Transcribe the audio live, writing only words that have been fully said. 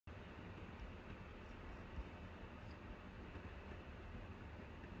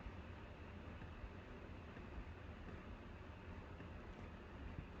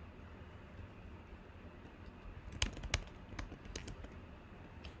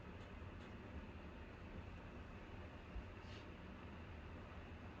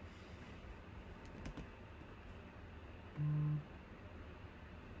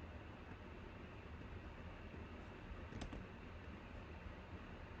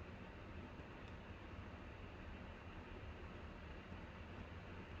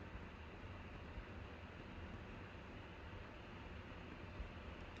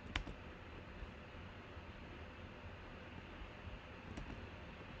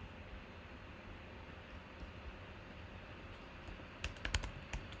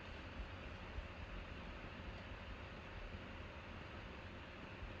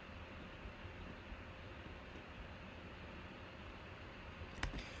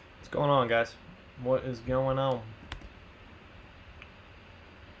going on, guys? What is going on?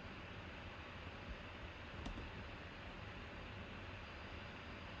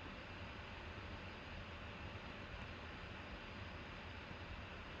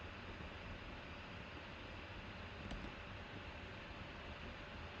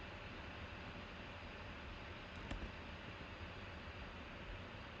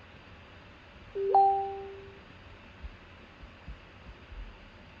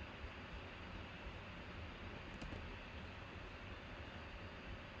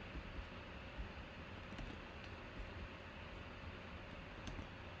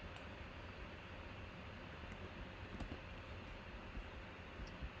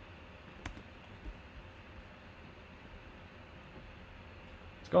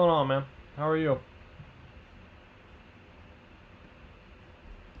 What's going on, man? How are you?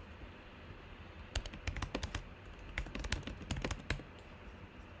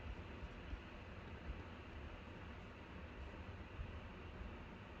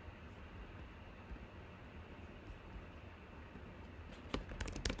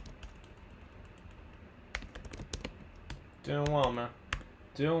 Doing well, man.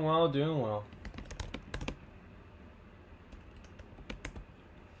 Doing well, doing well.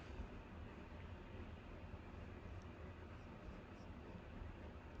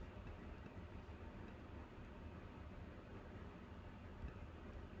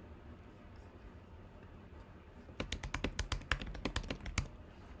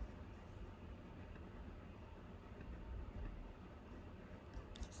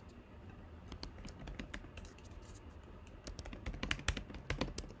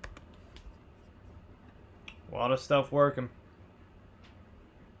 A lot of stuff working.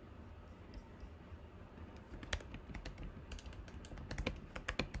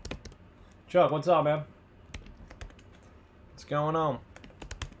 Chuck, what's up, man? What's going on?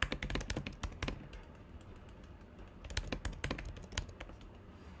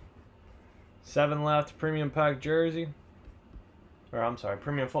 Seven left, premium pack jersey. Or I'm sorry,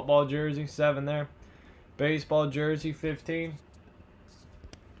 premium football jersey, 7 there. Baseball jersey, 15.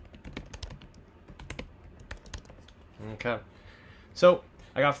 Okay. So,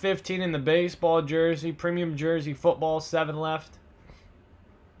 I got 15 in the baseball jersey, premium jersey, football, 7 left.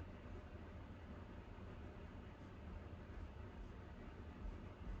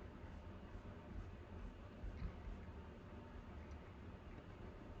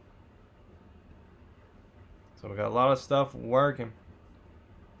 So we got a lot of stuff working.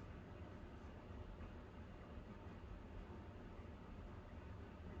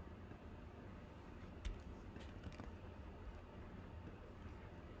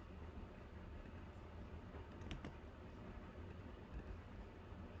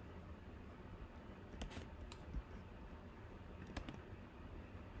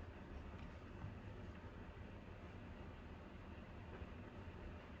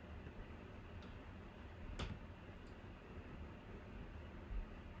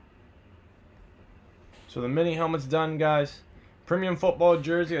 So the mini helmet's done, guys. Premium football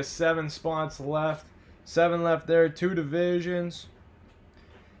jersey has 7 spots left. 7 left there. 2 divisions.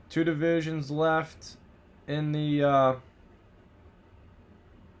 2 divisions left in the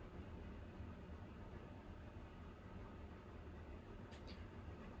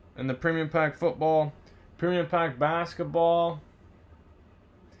premium pack football. Premium pack basketball.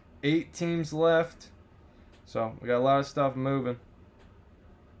 8 teams left. So we got a lot of stuff moving.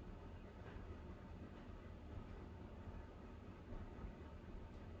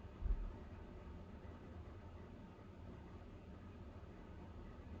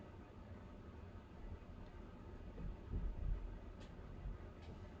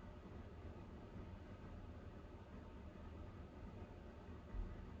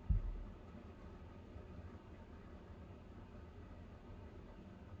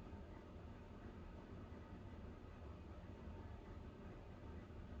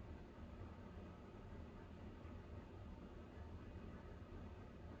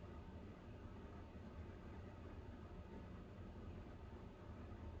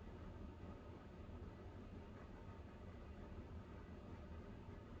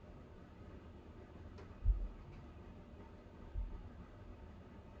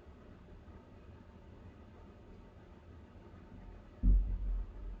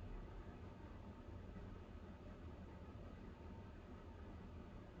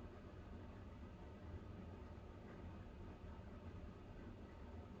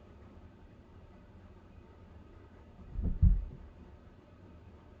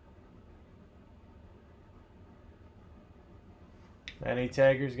 Any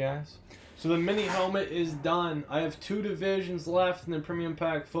taggers, guys? So the mini helmet is done. I have 2 divisions left in the premium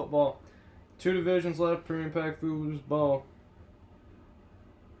pack football. 2 divisions left, premium pack football.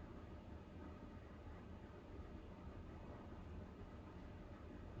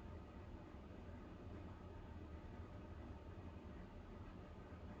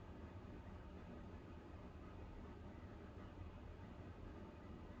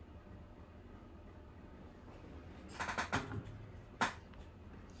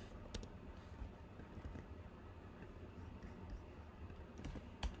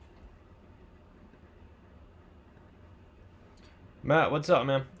 Matt, what's up,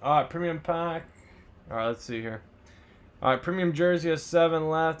 man? Alright, premium pack. Alright, let's see here. Alright, premium jersey has 7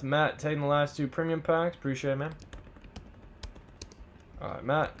 left. Matt taking the last 2 premium packs. Appreciate it, man. Alright,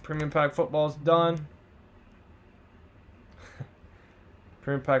 Matt, premium pack football's done.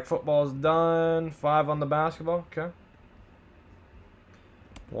 Premium pack football's done. 5 on the basketball. Okay.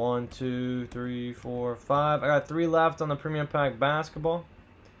 1, 2, 3, 4, 5. I got 3 left on the premium pack basketball.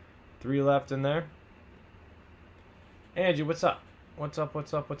 3 left in there. Angie, what's up? What's up,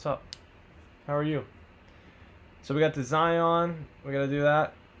 what's up, what's up? How are you? So we got the Zion. We got to do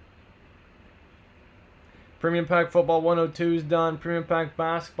that. Premium pack football 102 is done. Premium pack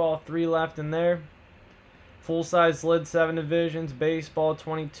basketball, 3 left in there. Full size lid 7 divisions. Baseball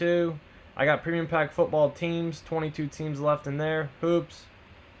 22. I got premium pack football teams. 22 teams left in there. Hoops.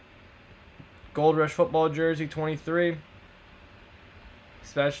 Gold Rush football jersey 23.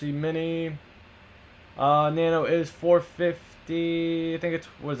 Especially mini. Nano is 450. I think it's,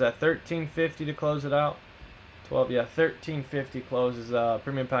 what is that, 1350 to close it out. 12, yeah, 1350 closes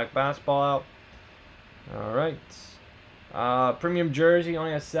premium pack basketball out. All right. Premium jersey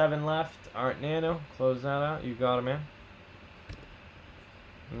only has 7 left. All right, Nano, close that out. You got it, man.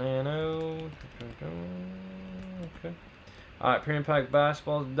 Nano. Okay. All right, premium pack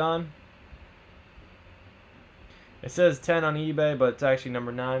basketball is done. It says 10 on eBay, but it's actually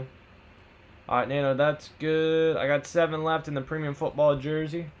number 9. Alright, Nano, that's good. I got 7 left in the premium football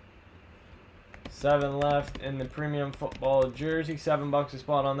jersey. 7 left in the premium football jersey. $7 a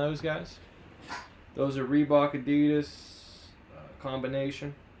spot on those guys. Those are Reebok Adidas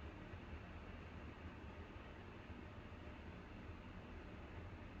combination.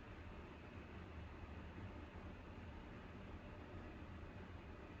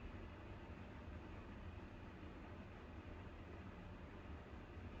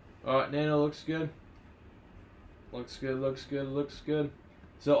 Alright, Nano looks good. Looks good, looks good, looks good.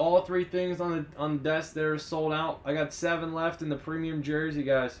 So all 3 things on the desk there are sold out. I got 7 left in the premium jersey,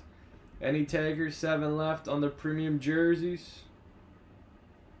 guys. Any takers? 7 left on the premium jerseys.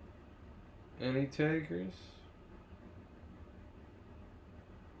 Any takers?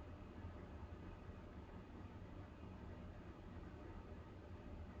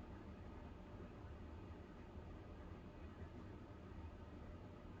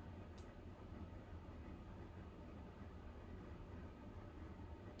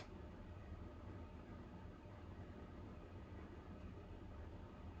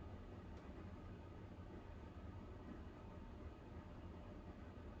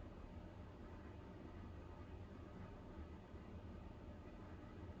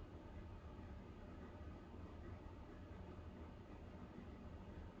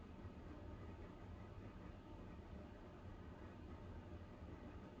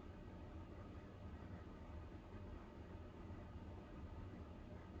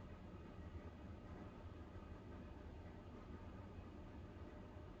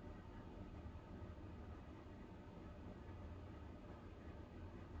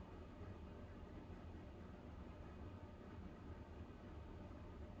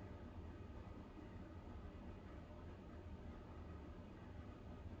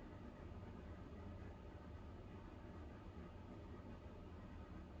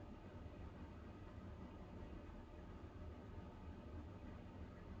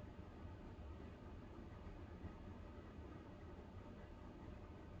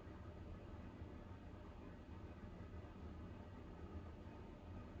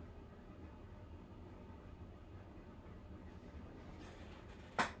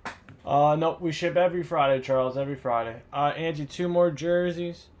 Nope, we ship every Friday, Charles, every Friday. Angie, 2 more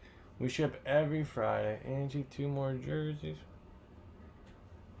jerseys. We ship every Friday. Angie, 2 more jerseys.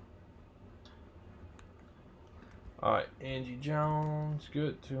 Alright, Angie Jones,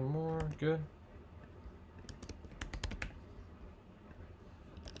 good. 2 more, good.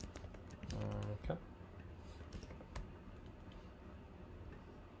 Okay.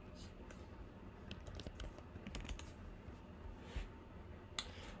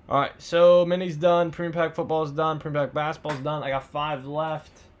 Alright, so mini's done, premium pack football's done, premium pack basketball's done. I got 5 left.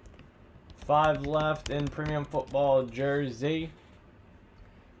 5 left in premium football jersey.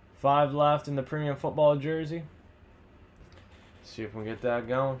 5 left in the premium football jersey. See if we can get that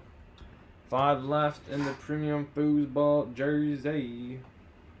going. 5 left in the premium football jersey.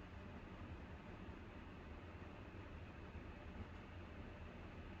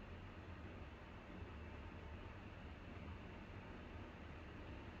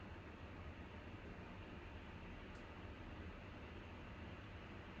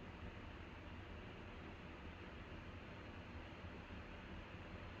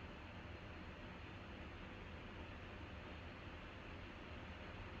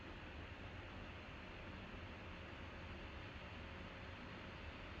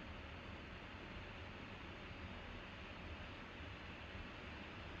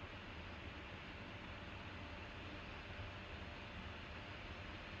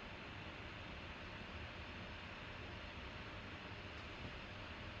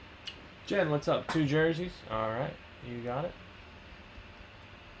 Jen, what's up? 2 jerseys. Alright, you got it.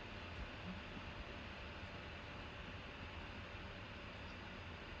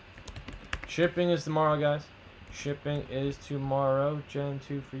 Shipping is tomorrow, guys. Shipping is tomorrow. Gen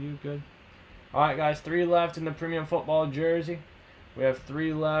 2 for you. Good. Alright, guys. 3 left in the premium football jersey. We have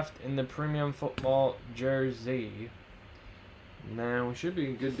 3 left in the premium football jersey. Now we should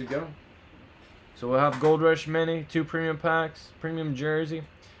be good to go. So we'll have Gold Rush Mini, 2 premium packs, premium jersey.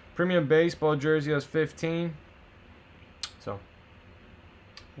 Premium baseball jersey has 15. So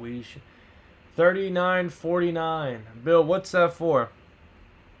we should. 39.49. Bill, what's that for?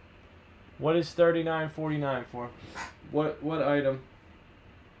 What is 39.49 for? What item?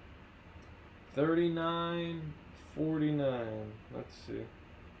 39.49. Let's see.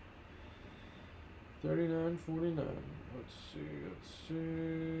 39.49. Let's see.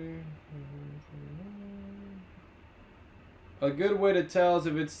 A good way to tell is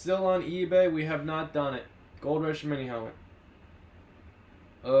if it's still on eBay. We have not done it. Gold Rush Mini helmet.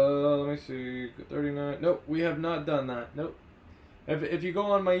 Let me see. 39. Nope, we have not done that. Nope. If you go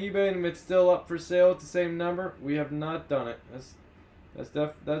on my eBay and it's still up for sale at the same number, we have not done it. That's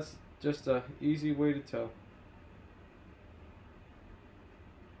just a easy way to tell.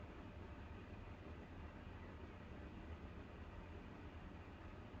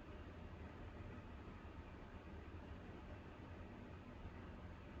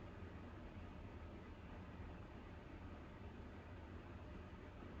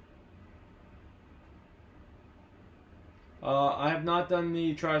 I have not done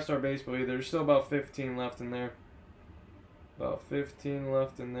the TriStar Baseball either. There's still about 15 left in there. About 15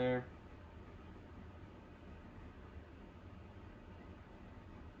 left in there.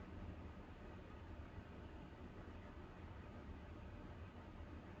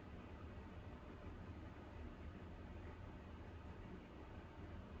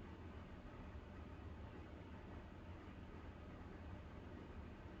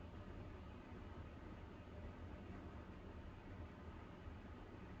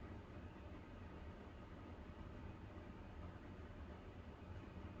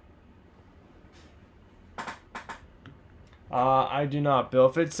 I do not, Bill.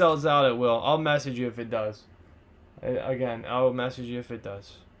 If it sells out, it will. I'll message you if it does. Again, I'll message you if it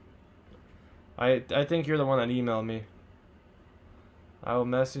does. I think you're the one that emailed me. I will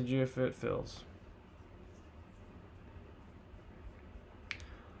message you if it fills.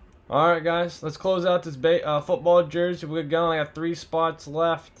 Alright, guys. Let's close out this football jersey. We'll get going. I got 3 spots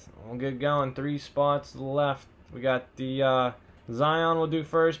left. We'll get going. 3 spots left. We got the Zion we'll do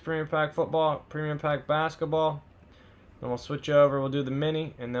first. Premium pack football. Premium pack basketball. Then we'll switch over. We'll do the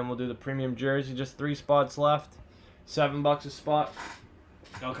mini, and then we'll do the premium jersey. Just 3 spots left. $7 a spot.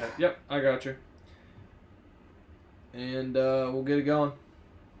 Okay. Yep, I got you. And we'll get it going.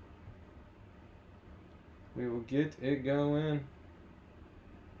 We will get it going.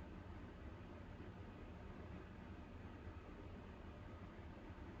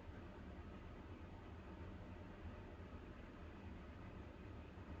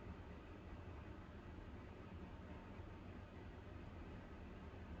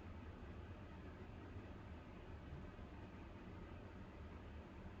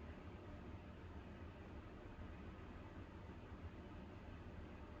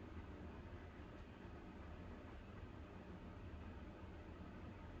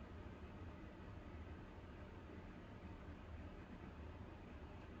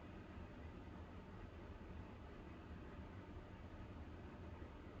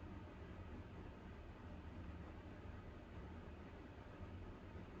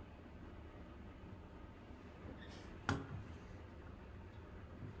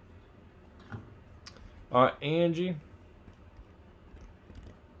 Angie.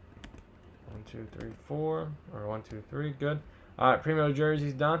 2, 3, 4. Or 1, 2, 3. Good. All right, Primo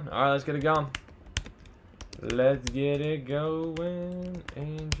jersey's done. All right, let's get it going. Let's get it going.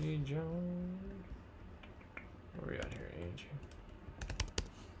 Angie Jones. What we got here, Angie?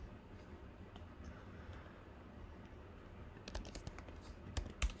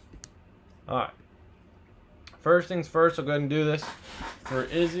 All right. First things first, I'll go ahead and do this for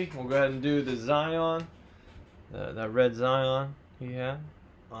Izzy. We'll go ahead and do the Zion, that red Zion he had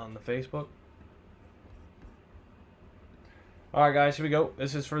on the Facebook. All right, guys, here we go.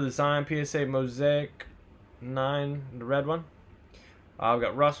 This is for the Zion PSA Mosaic 9, the red one. I've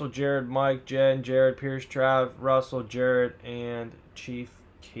got Russell, Jared, Mike, Jen, Jared, Pierce, Trav, Russell, Jared, and Chief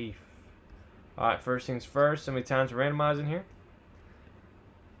Keef. All right, first things first. How many times we're randomizing here?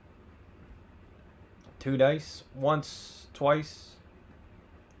 2 dice. Once, twice,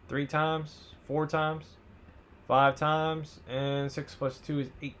 3 times, 4 times, 5 times, and 6 plus 2 is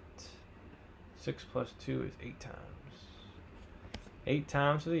 8. 6 plus 2 is 8 times. 8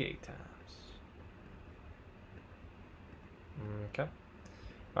 times for the 8 times. Okay.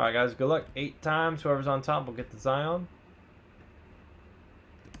 Alright, guys, good luck. 8 times. Whoever's on top will get the Zion.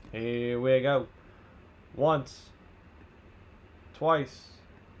 Here we go. Once. Twice.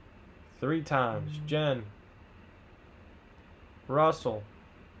 3 times. Jen. Russell.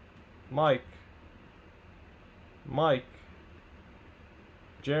 Mike.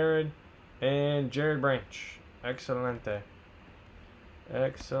 Jared. And Jared Branch. Excelente.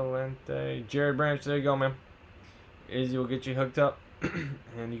 Excelente. Jared Branch, there you go, man. Izzy will get you hooked up.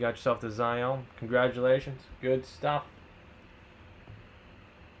 And you got yourself the Zion. Congratulations. Good stuff.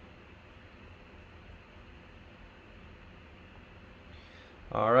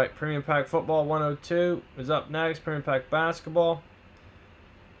 Alright, Premium Pack Football 102 is up next. Premium Pack Basketball.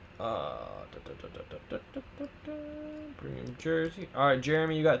 Premium Jersey. Alright,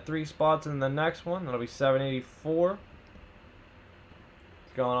 Jeremy, you got 3 spots in the next one. That'll be 784. What's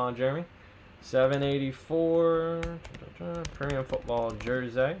going on, Jeremy? 784. Premium Football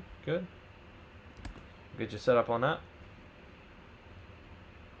Jersey. Good. Get you set up on that.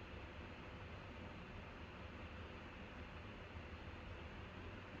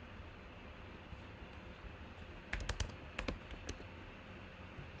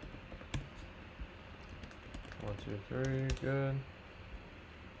 One, two, three, good.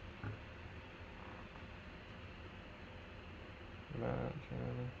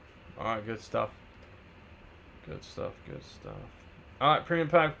 Alright, good stuff. Good stuff, good stuff. Alright, Premium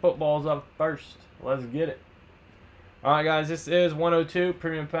Pack Football's up first. Let's get it. Alright, guys, this is 102.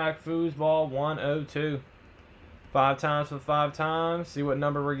 Premium Pack Foosball 102. 5 times for 5 times. See what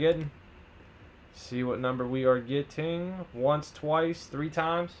number we're getting. See what number we are getting. Once, twice, 3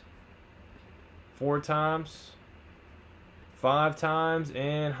 times. 4 times. 5 times.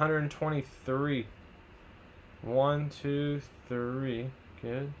 And 123. 1, 2, 3.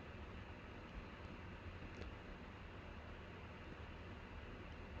 Good.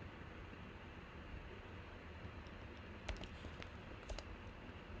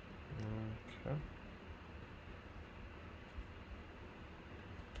 Okay.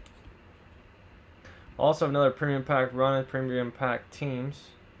 Also have another Premium Pack run, Premium Pack teams.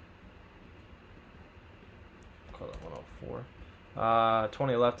 Call that 104.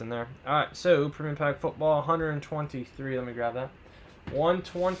 20 left in there. Alright, so Premium Pack Football 123. Let me grab that.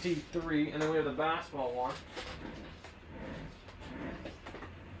 123, and then we have the basketball one.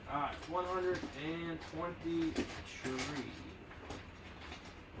 Alright, 123.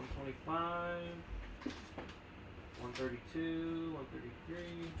 125. 132. 133.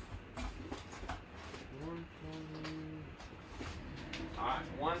 120. Alright,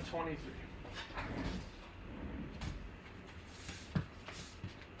 123.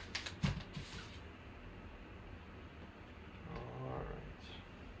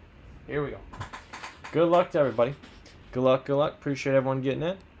 Here we go. Good luck to everybody. Good luck, good luck. Appreciate everyone getting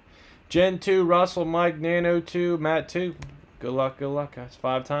in. Jen 2, Russell, Mike, Nano 2, Matt 2. Good luck, guys.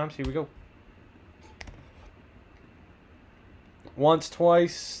 5 times. Here we go. Once,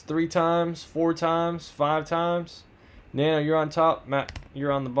 twice, 3 times, 4 times, 5 times. Nano, you're on top. Matt,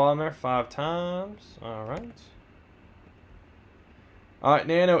 you're on the bottom there. 5 times. All right. All right,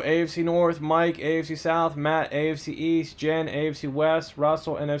 Nano, AFC North, Mike, AFC South, Matt, AFC East, Jen, AFC West,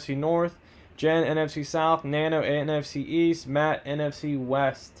 Russell, NFC North, Jen, NFC South, Nano, NFC East, Matt, NFC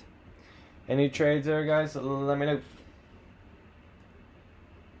West. Any trades there, guys? Let me know.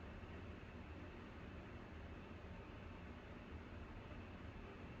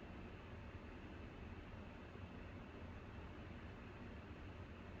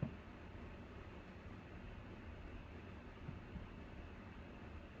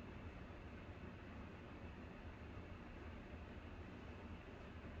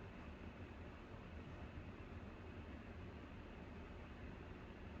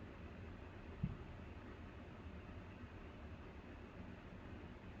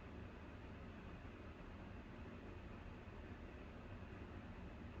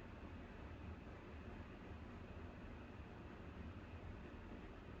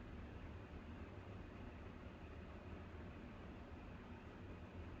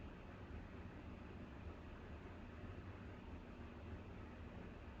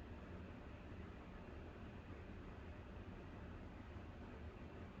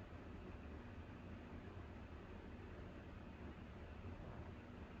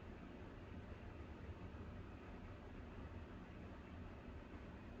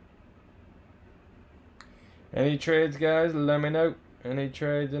 Any trades, guys? Let me know. Any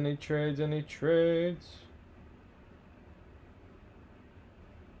trades, any trades, any trades?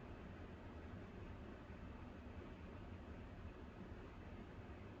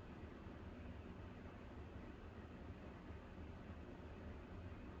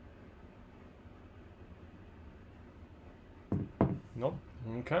 Nope.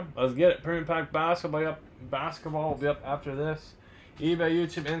 Okay, let's get it. Premium pack basketball will be up after this. eBay,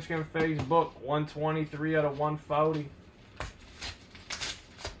 YouTube, Instagram, Facebook. 123 out of 140.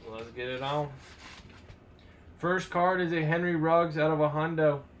 Let's get it on. First card is a Henry Ruggs out of a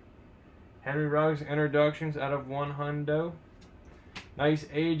hundo. Henry Ruggs introductions out of 1 hundo. Nice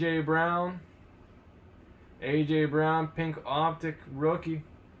AJ Brown. AJ Brown pink optic rookie.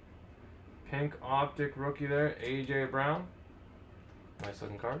 Pink optic rookie there. AJ Brown. Nice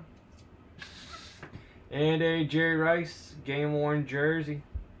looking card. And a Jerry Rice game worn jersey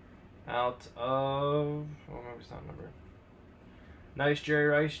out of, oh, maybe it's not numbered. Nice Jerry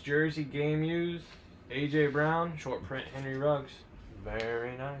Rice jersey game used. AJ Brown short print Henry Ruggs.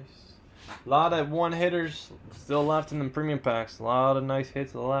 Very nice. A lot of one hitters still left in the premium packs. A lot of nice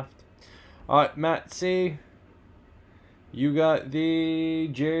hits left. All right, Matt C. You got the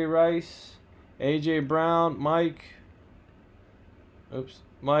Jerry Rice, AJ Brown, Mike. Oops.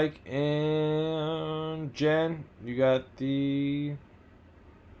 Mike and Jen, you got the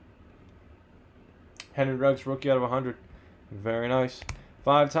Henry Ruggs rookie out of 100. Very nice.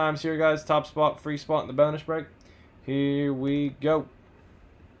 5 times here, guys. Top spot, free spot in the bonus break. Here we go.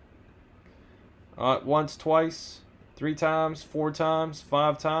 Once, twice, 3 times, 4 times,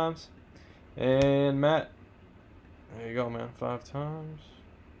 5 times. And Matt, there you go, man. 5 times.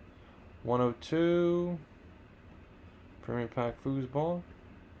 102. Premium pack foosball.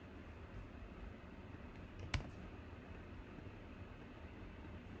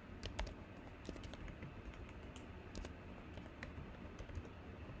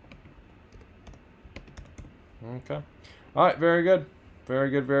 Okay. All right, very good. Very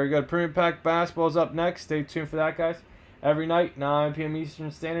good, very good. Premium pack basketball is up next. Stay tuned for that, guys. Every night, 9 p.m.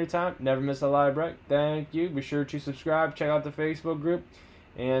 Eastern Standard Time. Never miss a live break. Thank you. Be sure to subscribe. Check out the Facebook group.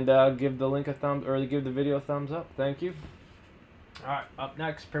 And give the link a thumb, or give the video a thumbs up. Thank you. All right, up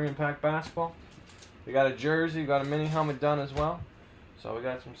next, premium pack basketball. We got a jersey, we got a mini helmet done as well. So we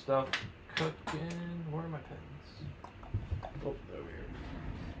got some stuff cooking. Where are my pens? Oh, over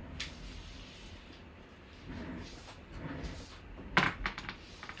here.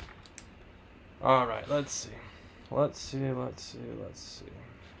 All right, let's see. Let's see. Okay,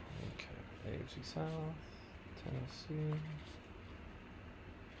 AFC South, Tennessee.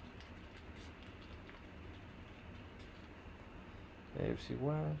 AFC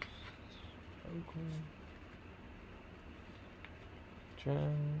West, Oakland,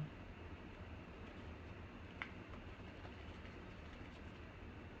 Jen.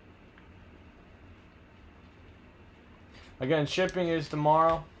 Again, shipping is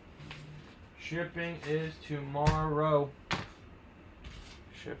tomorrow. Shipping is tomorrow.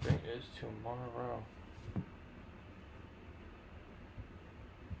 Shipping is tomorrow.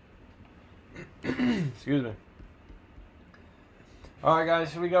 Excuse me. Alright,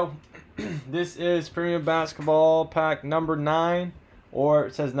 guys, here we go. This is premium basketball pack number 9, or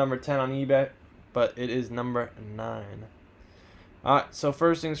it says number 10 on eBay, but it is number 9. Alright, so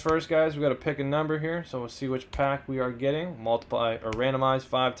first things first, guys, we got to pick a number here, so we'll see which pack we are getting. Multiply or randomize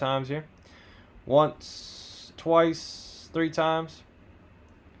 5 times here. Once, twice, 3 times,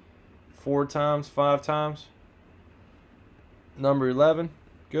 4 times, 5 times. Number 11,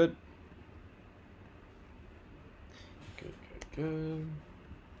 good. Good.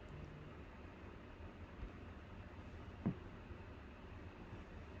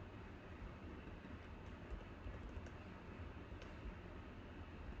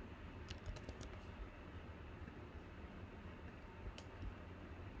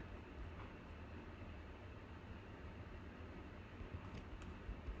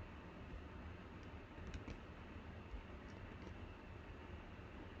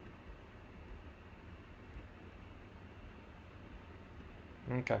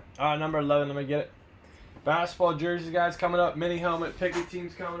 Okay. Number 11, let me get it. Basketball jerseys, guys, coming up. Mini helmet, picket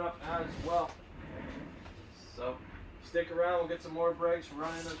teams coming up as well. So, stick around. We'll get some more breaks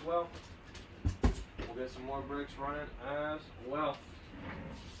running as well.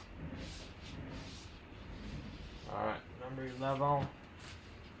 Alright, number 11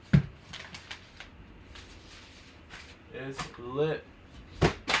 is lit.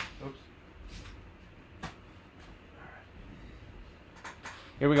 Oops.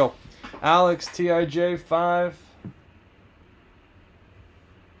 Here we go. Alex, TIJ 5.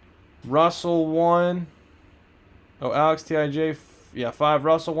 Russell 1. Oh, Alex TIJ, yeah, 5.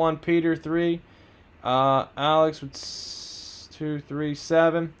 Russell 1. Peter 3. Alex with 2, 3,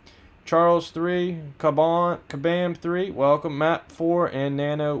 7. Charles 3. Kabam 3. Welcome. Matt 4 and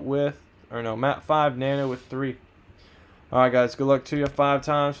Nano with, or no, Matt 5. Nano with 3. All right, guys. Good luck to you. 5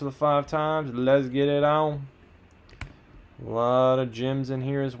 times for the 5 times. Let's get it on. A lot of gems in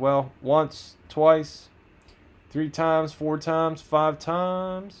here as well. Once, twice, 3 times, 4 times, 5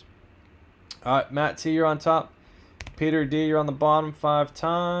 times. All right, Matt T, you're on top. Peter D, you're on the bottom 5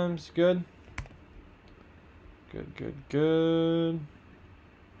 times. Good. Good, good, good.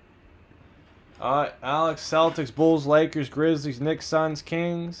 All right, Alex, Celtics, Bulls, Lakers, Grizzlies, Knicks, Suns,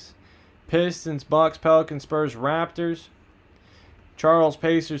 Kings, Pistons, Bucks, Pelicans, Spurs, Raptors. Charles,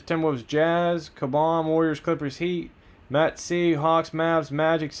 Pacers, Timberwolves, Jazz. Kabam, Warriors, Clippers, Heat. Matt C, Hawks, Mavs,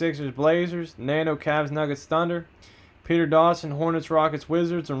 Magic, Sixers, Blazers. Nano, Cavs, Nuggets, Thunder. Peter Dawson, Hornets, Rockets,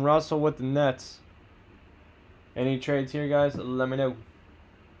 Wizards, and Russell with the Nets. Any trades here, guys? Let me know.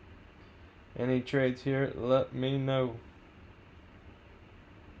 Any trades here? Let me know.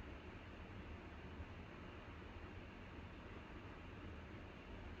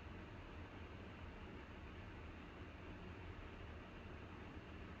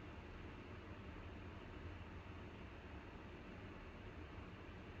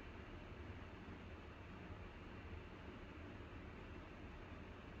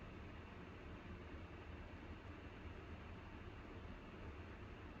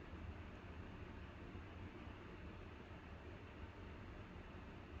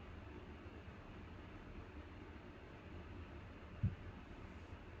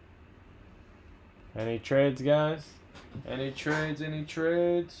 Any trades, guys? Any trades? Any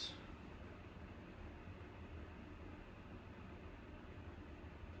trades?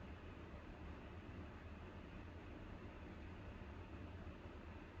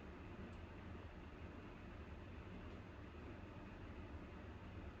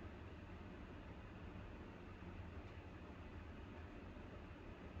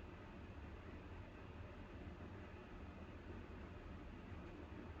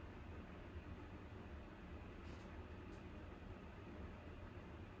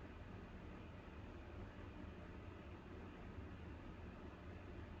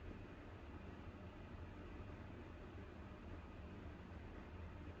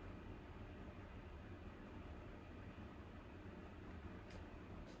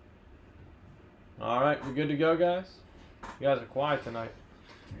 Alright, we're good to go, guys? You guys are quiet tonight.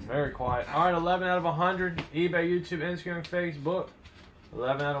 Very quiet. Alright, 11 out of 100. eBay, YouTube, Instagram, Facebook.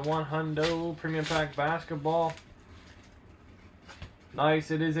 11 out of 100. Premium Pack Basketball. Nice.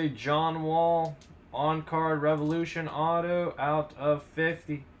 It is a John Wall on-card Revolution Auto out of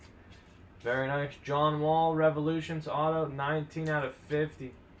 50. Very nice. John Wall Revolutions Auto, 19 out of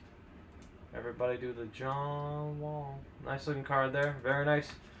 50. Everybody do the John Wall. Nice looking card there. Very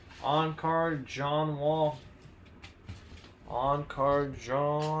nice. On-card John Wall. On-card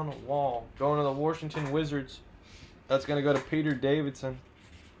John Wall. Going to the Washington Wizards. That's going to go to Peter Davidson.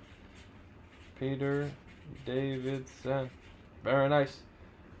 Peter Davidson. Very nice.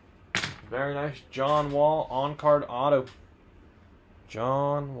 Very nice. John Wall on-card auto.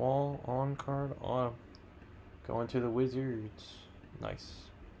 John Wall on-card auto. Going to the Wizards. Nice.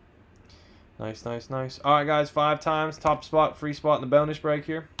 Nice, nice, nice. Alright, guys. 5 times. Top spot, free spot in the bonus break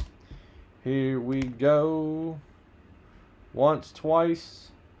here. Here we go. Once,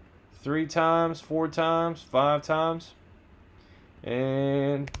 twice, 3 times, 4 times, 5 times.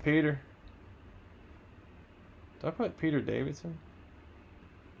 And Peter. Did I put Peter Davidson?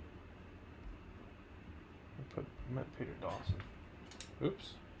 I meant Peter Dawson.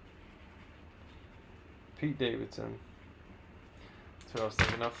 Oops. Pete Davidson. That's what I was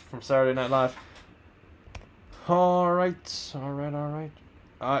thinking of from Saturday Night Live. Alright, alright, alright.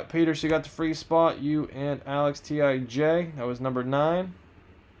 Alright, Peter, so you got the free spot. You and Alex TIJ. That was number 9.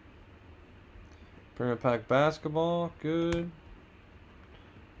 Premium Pack Basketball. Good.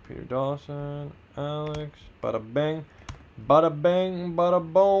 Peter Dawson. Alex. Bada bang. Bada bang. Bada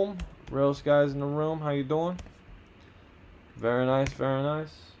boom. Realest guys in the room. How you doing? Very nice. Very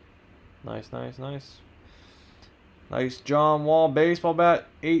nice. Nice, nice, nice. Nice John Wall baseball bat.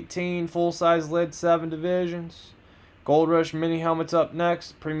 18 full-size lid. 7 divisions. Gold Rush mini helmets up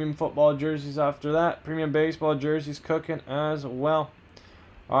next. Premium football jerseys after that. Premium baseball jerseys cooking as well.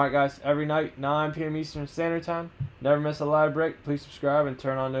 Alright, guys. Every night, 9 p.m. Eastern Standard Time. Never miss a live break. Please subscribe and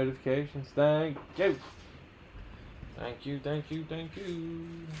turn on notifications. Thank you. Thank you, thank you, thank you.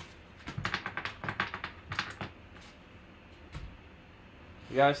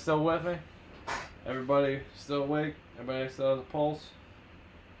 You guys still with me? Everybody still awake? Everybody still has a pulse?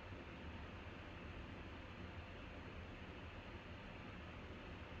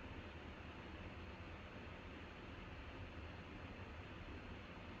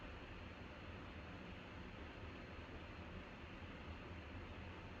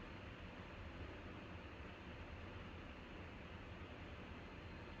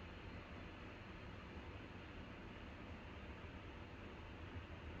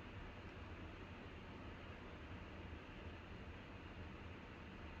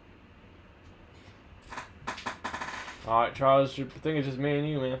 Alright, Charles, I think it's just me and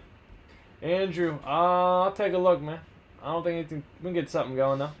you, man. Andrew, I'll take a look, man. I don't think anything. We can get something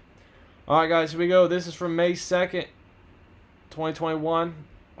going, though. Alright, guys, here we go. This is from May 2nd, 2021.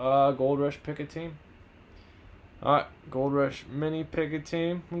 Gold Rush pick a team. Alright, Gold Rush mini pick a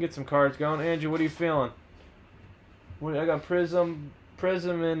team. We can get some cards going. Andrew, what are you feeling? I got Prism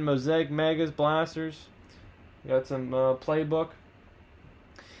and Mosaic Megas Blasters. Got some playbook.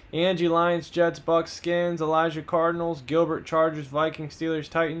 Angie Lions, Jets, Bucks, Skins, Elijah Cardinals, Gilbert Chargers, Vikings, Steelers,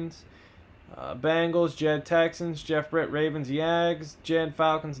 Titans, Bengals, Jed Texans, Jeff Britt Ravens, Yags, Jed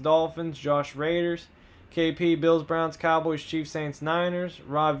Falcons, Dolphins, Josh Raiders, KP Bills, Browns, Cowboys, Chiefs, Saints, Niners,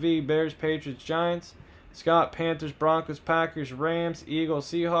 Rob V Bears, Patriots, Giants, Scott Panthers, Broncos, Packers, Rams, Eagles,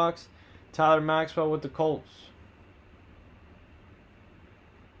 Seahawks, Tyler Maxwell with the Colts.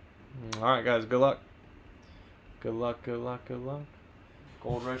 Alright, guys, good luck. Good luck, good luck, good luck.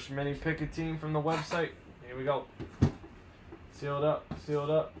 Gold Rush Mini pick a team from the website. Here we go. Sealed up,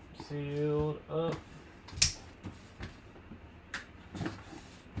 sealed up, sealed up.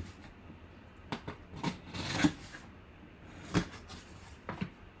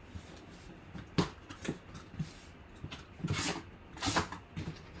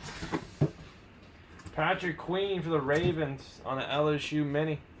 Patrick Queen for the Ravens on the LSU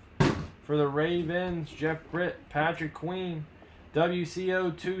Mini. For the Ravens, Jeff Britt, Patrick Queen.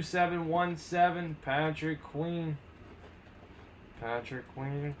 WCO 2717, Patrick Queen. Patrick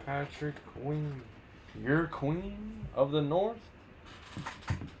Queen, Patrick Queen. Your Queen of the North.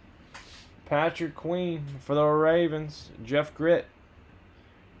 Patrick Queen for the Ravens, Jeff Grit.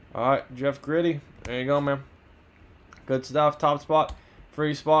 Alright, Jeff Gritty. There you go, man. Good stuff. Top spot.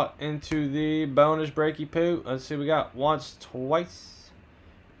 Free spot into the bonus breaky poo. Let's see what we got. Once, twice,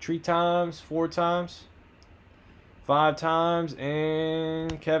 3 times, 4 times. 5 times,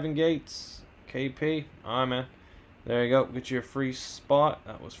 and Kevin Gates, KP. Alright, man. There you go. Get you a free spot.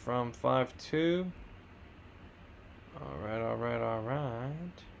 That was from 5-2. Alright, alright, alright.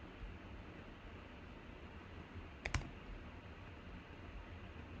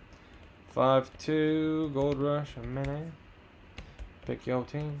 $5-2, Gold Rush, a minute. Pick your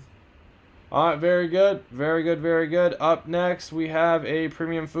team. Alright, very good. Very good, very good. Up next, we have a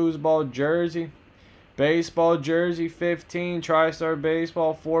premium foosball jersey. Baseball jersey 15, TriStar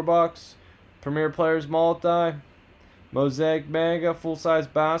Baseball $4, Premier Players Multi, Mosaic Mega full size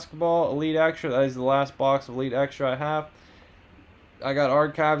basketball, Elite Extra. That is the last box of Elite Extra I have. I got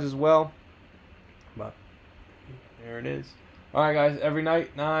archives as well, but there it is. Alright, guys, every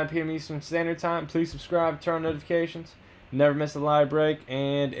night 9 p.m. Eastern Standard Time. Please subscribe, turn on notifications, never miss a live break,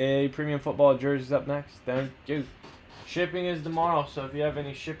 and a premium football jersey is up next. Thank you. Shipping is tomorrow, so if you have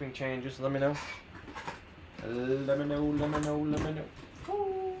any shipping changes, let me know. Let me know, let me know, let me know.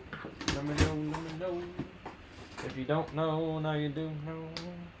 Ooh. Let me know, let me know. If you don't know, now you do know.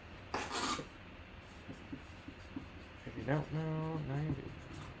 If you don't know, now you do.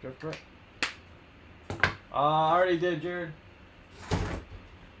 Go for it. I already did, Jared.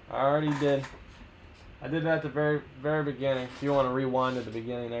 I already did. I did that at the very beginning. If you want to rewind at the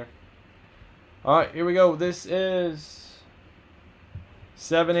beginning there. Alright, here we go. This is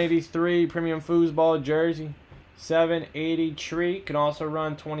 783 premium foosball jersey. 780 tree. Can also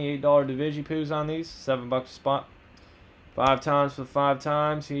run $28 division poos on these. $7 a spot. 5 times for 5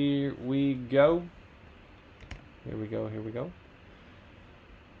 times. Here we go. Here we go. Here we go.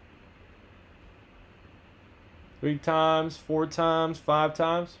 3 times, 4 times, 5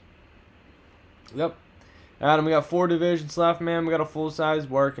 times. Yep. Adam, we got 4 divisions left, man. We got a full size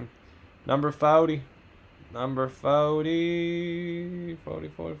working. Number 40. Number 40. 40,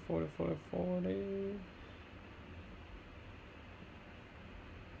 40, 40, 40, 40.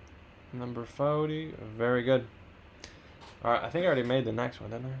 Number 40. Very good. Alright, I think I already made the next one,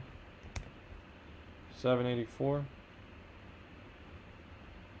 didn't I? 784.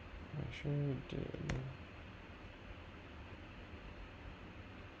 I sure did.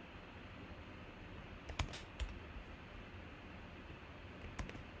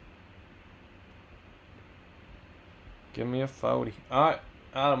 Give me a 40. Alright,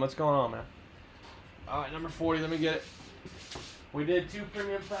 Adam, what's going on, man? Alright, number 40, let me get it. We did 2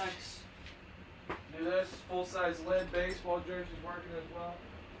 premium packs. Do this. Full-size lid baseball jerseys working as well.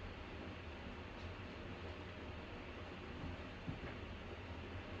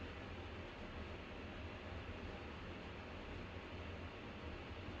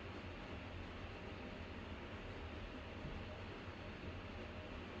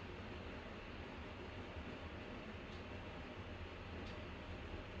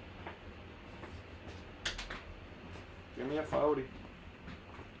 Give me a 40.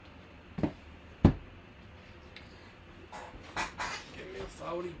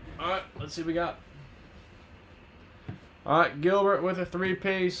 Cody. Alright, let's see what we got. Alright, Gilbert with a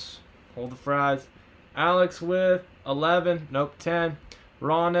 3-piece. Hold the fries. Alex with 11. Nope, 10.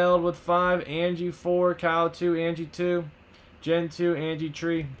 Ronald with 5. Angie 4. Kyle 2. Angie 2. Jen 2. Angie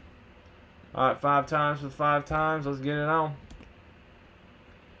Tree. Alright, 5 times with 5 times. Let's get it on.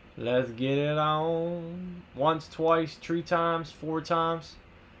 Let's get it on. Once, twice, 3 times, 4 times,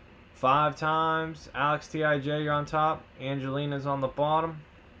 5 times. Alex TIJ, you're on top. Angelina's on the bottom.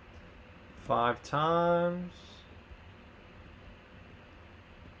 5 times.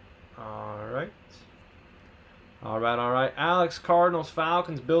 Alright. Alright. Alex, Cardinals,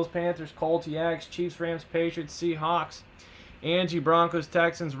 Falcons, Bills, Panthers, Colts, Yags, Chiefs, Rams, Patriots, Seahawks. Angie, Broncos,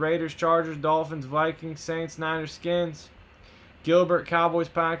 Texans, Raiders, Chargers, Dolphins, Vikings, Saints, Niners, Skins. Gilbert, Cowboys,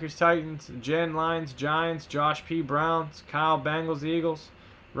 Packers, Titans. Jen, Lions, Giants. Josh P, Browns. Kyle, Bengals, Eagles.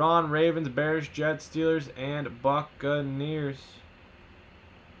 Ron, Ravens, Bears, Jets, Steelers, and Buccaneers.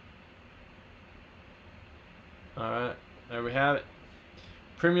 Alright, there we have it.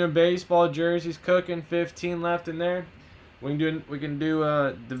 Premium baseball jerseys cooking. 15 left in there. We can do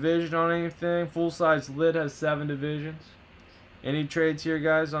a division on anything. Full size lid has 7 divisions. Any trades here,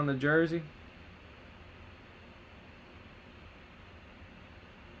 guys, on the jersey?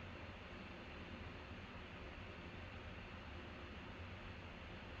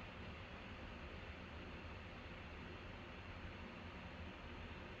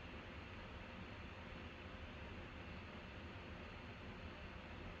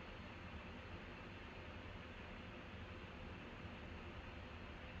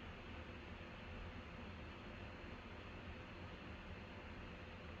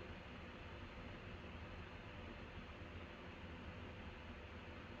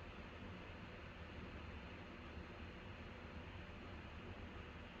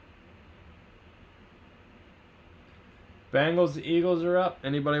 Bengals, the Eagles are up.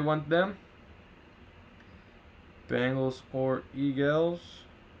 Anybody want them? Bengals or Eagles?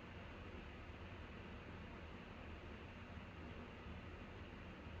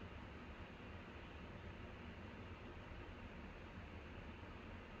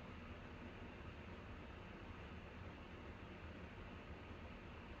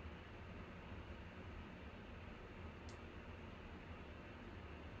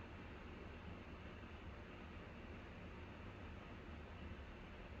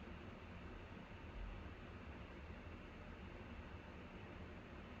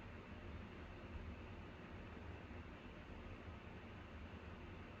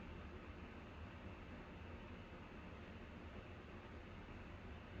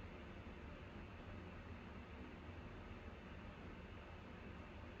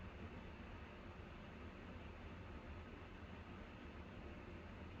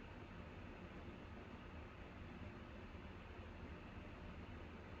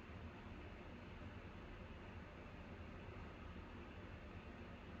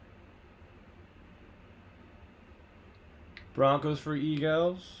 Broncos for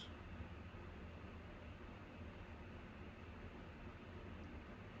Eagles.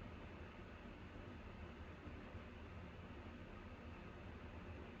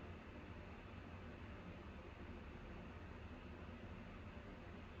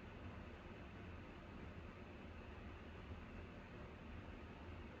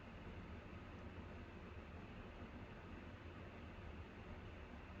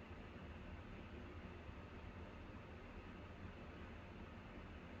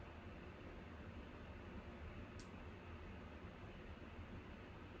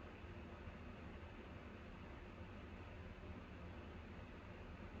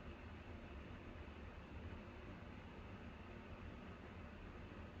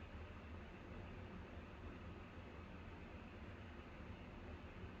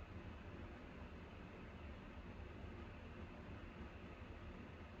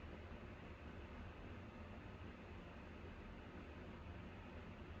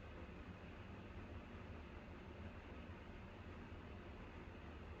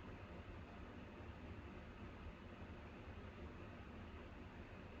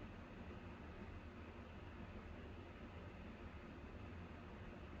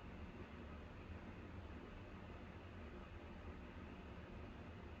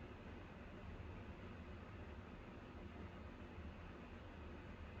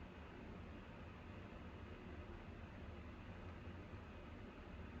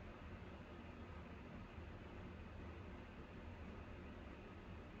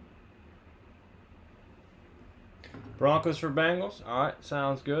 Broncos for Bengals. Alright,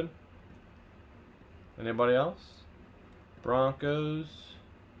 sounds good. Anybody else? Broncos.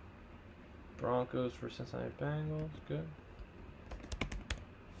 Broncos for Cincinnati Bengals. Good.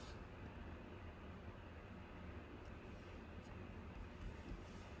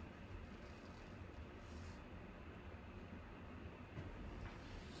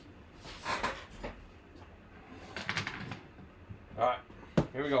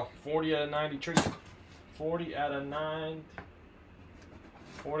 Here we go. 40 out of 90 tree. 40 out of 9.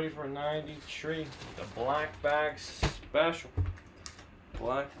 40 for 90 tree. The black bag special.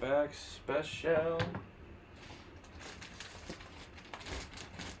 Black bag special.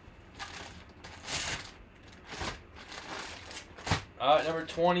 Alright, number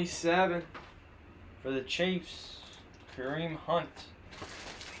 27 for the Chiefs. Kareem Hunt.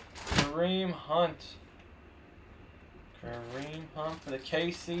 Kareem Hunt. Kareem Hunt for the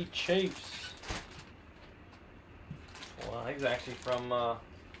KC Chiefs. Well, he's actually from the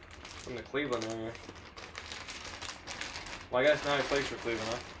Cleveland area. Well, I guess now he plays for Cleveland,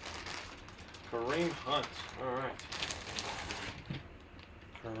 huh? Kareem Hunt. Alright.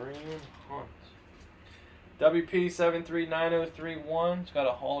 Kareem Hunt. WP739031. It's got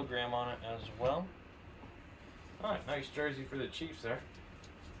a hologram on it as well. Alright, nice jersey for the Chiefs there.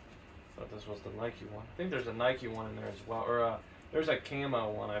 Thought this was the Nike one. I think there's a Nike one in there as well. Or there's a camo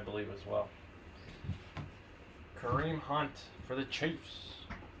one, I believe, as well. Kareem Hunt for the Chiefs.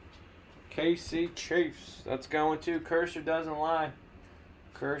 KC Chiefs. That's going to Cursor Doesn't Lie.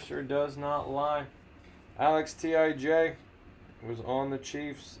 Cursor does not lie. Alex TIJ was on the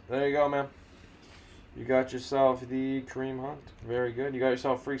Chiefs. There you go, man. You got yourself the Kareem Hunt. Very good. You got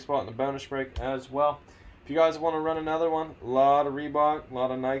yourself a free spot in the bonus break as well. If you guys want to run another one, a lot of Reebok, a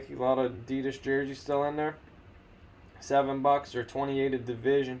lot of Nike, a lot of Adidas jerseys still in there. $7 or 28 a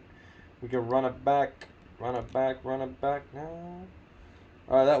division. We can run it back. Run it back. Run it back now.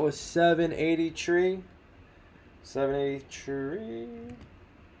 Alright, that was 780 tree. 780 tree.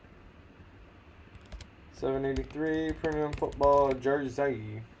 783 premium football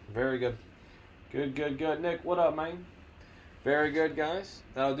jersey. Very good. Good, good, good. Nick, what up, man? Very good, guys.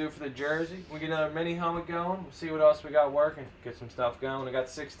 That'll do it for the jersey. We get another mini helmet going. We'll see what else we got working. Get some stuff going. I got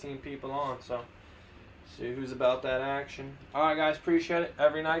 16 people on, so see who's about that action. Alright, guys. Appreciate it.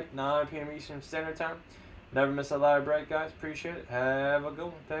 Every night, 9 p.m. Eastern Standard Time. Never miss a live break, guys. Appreciate it. Have a good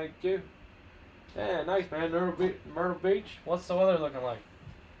one. Thank you. Yeah, nice, man. Myrtle Beach. What's the weather looking like?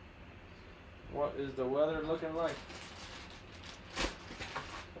 What is the weather looking like?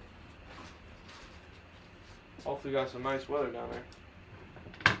 Hopefully, got some nice weather down there.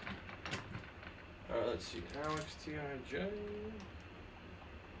 Alright, let's see. Alex TIJ.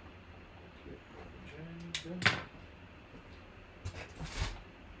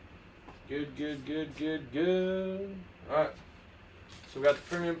 Good, good, good, good, good. Alright. So we got the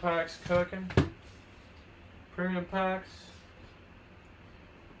premium packs cooking. Premium packs.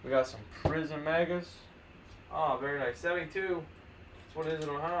 We got some Prism Megas. Oh, very nice. 72. That's what it is in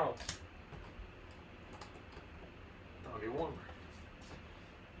Ohio. That'll be warmer.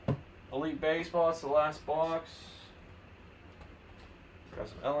 Elite Baseball. It's the last box. Got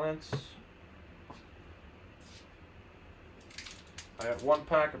some Elements. I got 1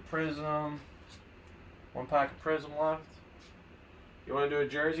 pack of Prism. 1 pack of Prism left. You want to do a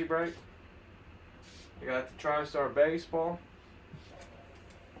jersey break? I got the TriStar Baseball.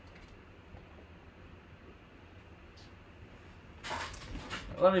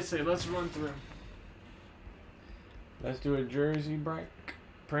 Let me see. Let's run through. Let's do a jersey break.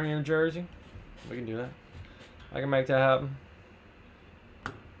 Premium jersey. We can do that. I can make that happen.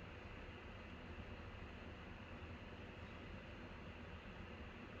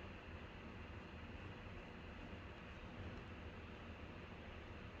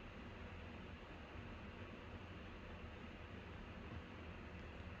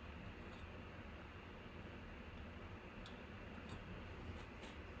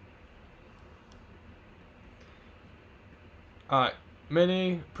 Alright,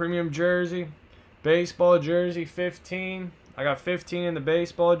 mini, premium jersey, baseball jersey, 15. I got 15 in the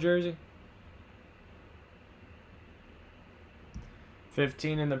baseball jersey.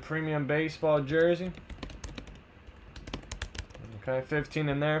 15 in the premium baseball jersey. Okay, 15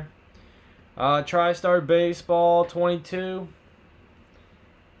 in there. TriStar Baseball, 22.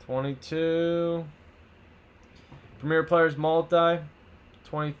 22. Premier Players Multi,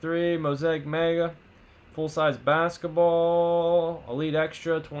 23. Mosaic Mega. Full-size basketball, Elite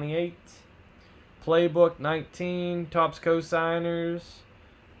Extra, 28. Playbook, 19. Topps Co-Signers.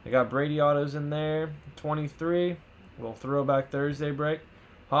 They got Brady Autos in there, 23. Little throwback Thursday break.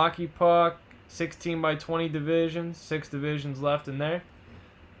 Hockey Puck, 16 by 20 divisions. 6 divisions left in there.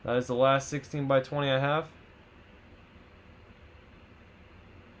 That is the last 16 by 20 I have.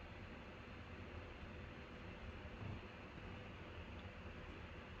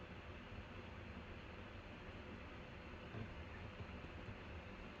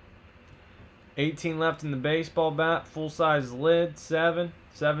 $18 left in the baseball bat, full size lid, 7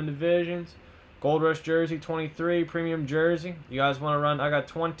 divisions. Gold Rush Jersey 23, Premium Jersey. You guys want to run? I got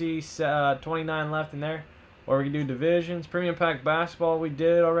 29 left in there. Or we can do divisions. Premium Pack Basketball we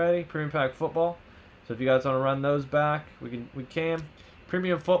did already. Premium Pack Football. So if you guys want to run those back, we can.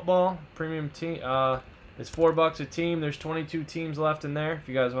 Premium Football, Premium Team. It's $4 a team. There's 22 teams left in there. If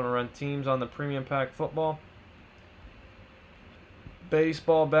you guys want to run teams on the Premium Pack Football.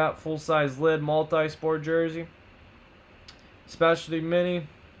 Baseball bat, full size lid, multi-sport jersey. Specialty mini.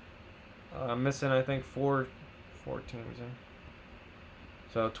 I'm missing, I think, four teams in.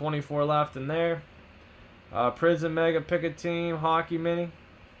 So 24 left in there. Prism Mega, pick a team, hockey mini. You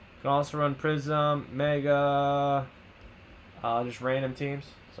can also run Prism Mega, just random teams.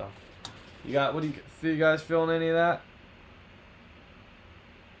 So you got, what do you guys feeling any of that?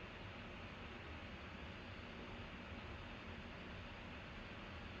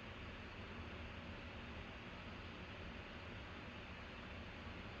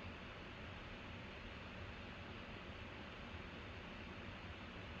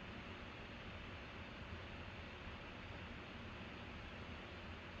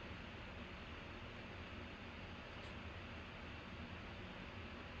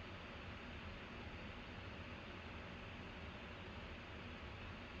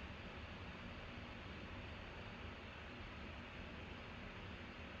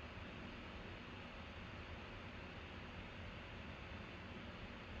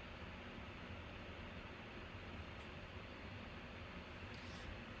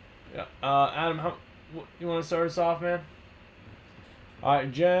 Yeah. Adam, you want to start us off, man? All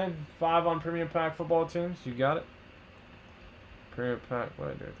right, Jen, 5 on Premium Pack football teams. You got it. Premium Pack. What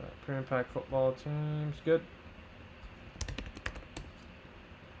did I do with that? Premium Pack football teams. Good.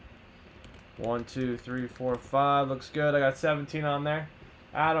 1, 2, 3, 4, 5. Looks good. I got 17 on there.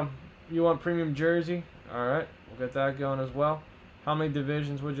 Adam, you want Premium Jersey? All right, we'll get that going as well. How many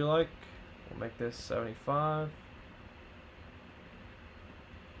divisions would you like? We'll make this 75.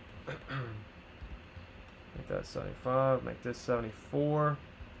 Make that 75. Make this 74.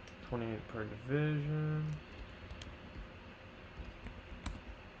 28 per division.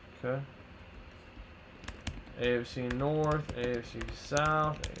 Okay. AFC North, AFC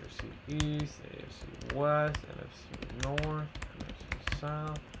South, AFC East, AFC West, NFC North, NFC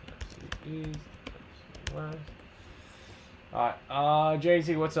South, NFC East, NFC West. Alright,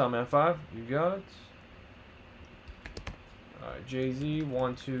 Jay-Z, what's up, man? 5? You got it? Alright, Jay-Z,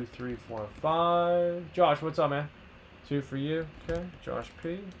 1, 2, 3, 4, 5. Josh, what's up, man? 2 for you. Okay, Josh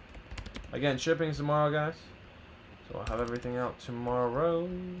P. Again, shipping's tomorrow, guys. So I'll have everything out tomorrow.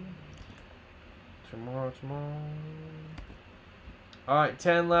 Tomorrow. Alright,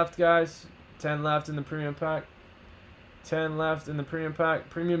 10 left, guys. 10 left in the premium pack. 10 left in the premium pack.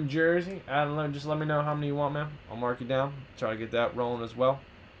 Premium jersey. Adam, just let me know how many you want, man. I'll mark you down. Try to get that rolling as well.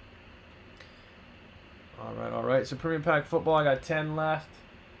 Alright. So premium pack football, I got 10 left.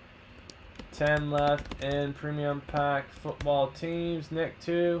 10 left in premium pack football teams. Nick,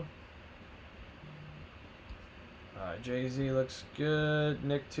 2. Alright, Jay-Z looks good.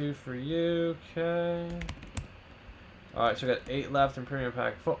 Nick, 2 for you. Okay. Alright, so I got 8 left in premium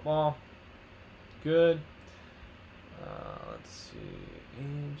pack football. Good. Let's see.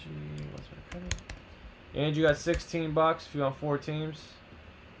 Angie, what's my credit? Angie, you got $16 if you want 4 teams.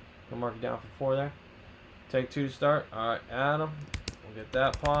 I'll mark it down for 4 there. Take 2 to start. Alright, Adam. We'll get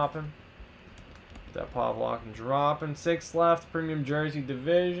that popping. Get that pop lock and dropping. 6 left, premium jersey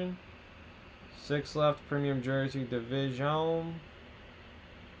division. 6 left, premium jersey division.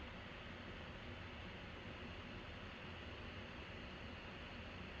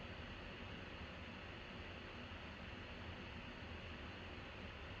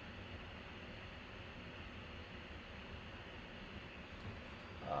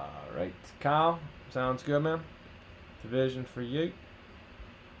 Alright, Kyle. Sounds good, man. Division for you.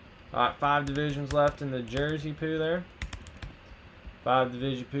 Alright, 5 divisions left in the jersey poo there. 5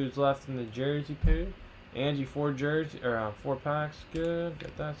 division poos left in the jersey poo. Angie, 4 jersey or 4 packs. Good.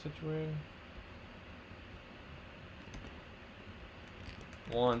 Get that situated.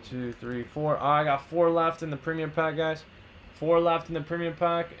 1, 2, 3, 4. I got 4 left in the premium pack, guys. 4 left in the premium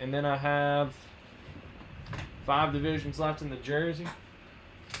pack, and then I have 5 divisions left in the jersey.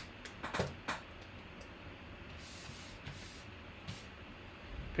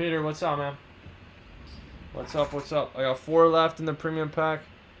 Peter, what's up, man? What's up? I got 4 left in the premium pack.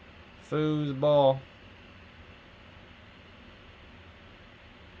 Foosball.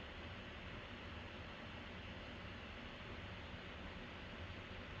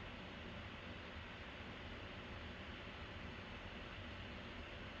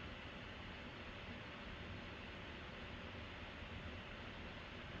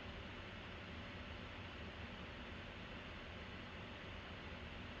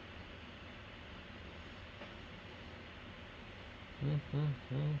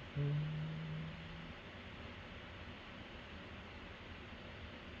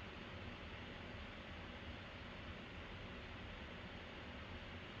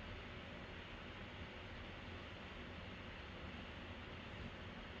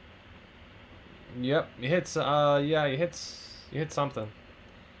 Yep, he hits. Yeah, he hit something.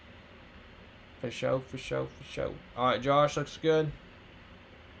 For sure, for sure, for sure. All right, Josh looks good.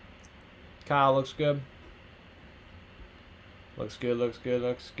 Kyle looks good. Looks good, looks good,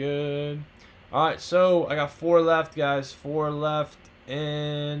 looks good. All right, so I got 4 left, guys. 4 left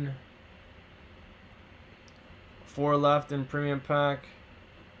in. 4 left in premium pack.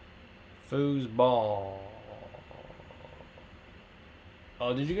 Foosball.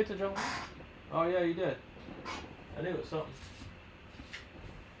 Oh, did you get the Joe? Oh yeah, you did. I knew it was something.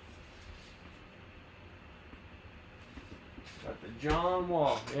 Got the John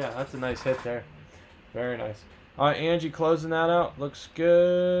Wall. Yeah, that's a nice hit there. Very nice. All right, Angie closing that out. Looks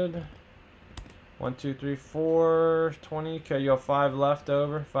good. 1, 2, 3, 4, 20. Okay, you have 5 left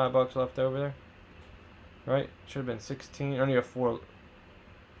over. $5 left over there. Right? Should have been 16. Only have 4.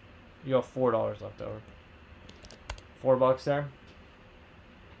 You have $4 left over. $4 there.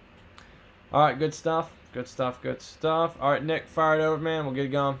 All right, good stuff. Good stuff. Good stuff. All right, Nick, fire it over, man. We'll get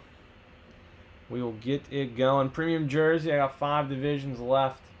it going. We will get it going. Premium jersey. I got 5 divisions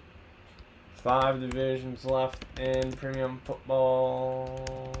left. 5 divisions left in premium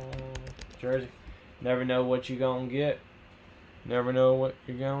football jersey. Never know what you're gonna get. Never know what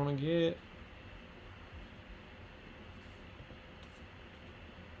you're gonna get.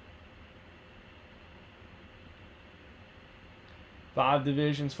 Five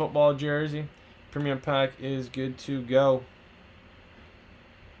divisions football jersey. Premium pack is good to go.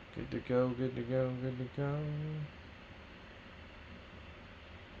 Good to go, good to go, good to go.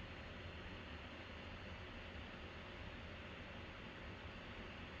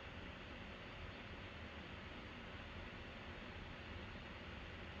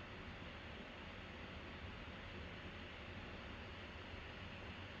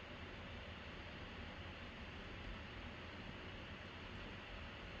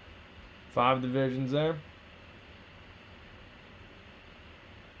 Five divisions there.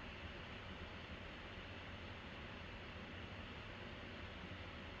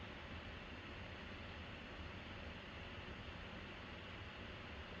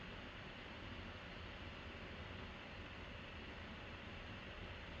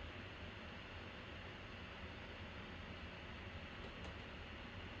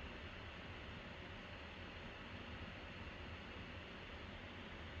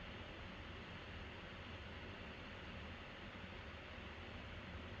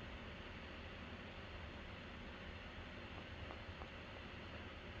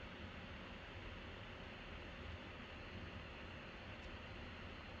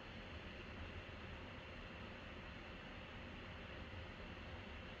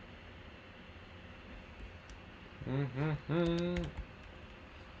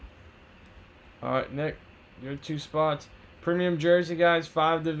 All right, Nick, your 2 spots. Premium jersey, guys,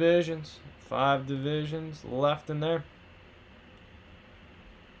 5 divisions. 5 divisions left in there.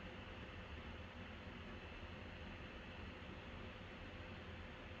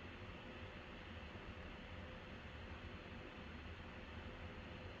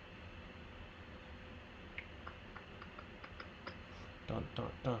 Dun, dun,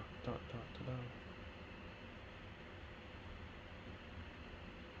 dun, dun, dun, dun, dun.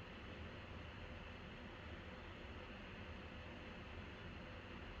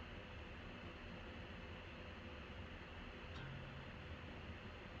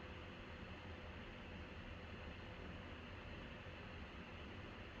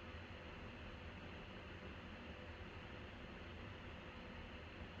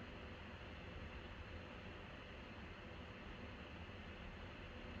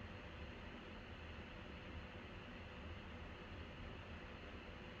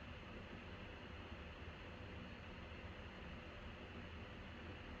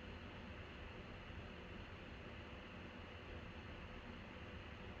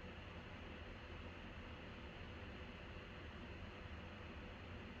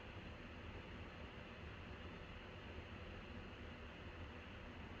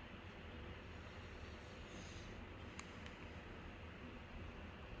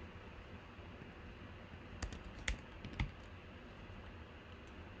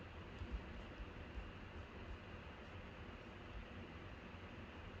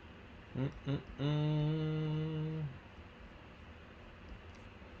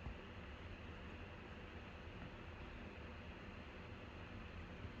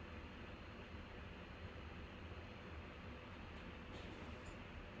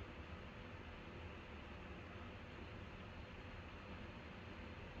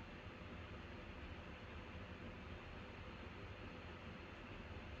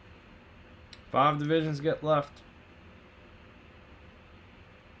 5 divisions get left.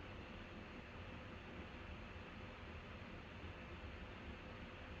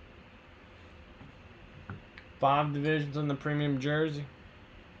 Five divisions on the premium jersey.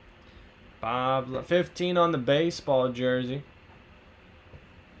 15 on the baseball jersey.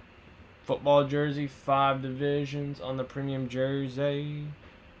 Football jersey, 5 divisions on the premium jersey.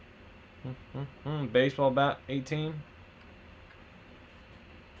 Baseball bat, 18.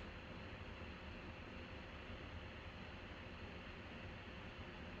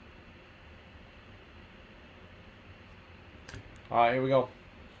 Alright, here we go.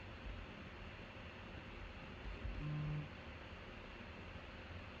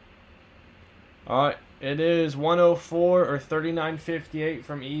 Alright, it is 104 or 39.58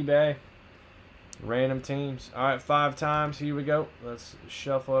 from eBay. Random teams. Alright, 5 times. Here we go. Let's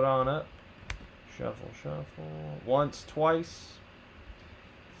shuffle it on up. Shuffle, shuffle. Once, twice.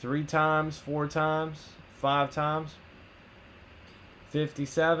 3 times, 4 times, 5 times.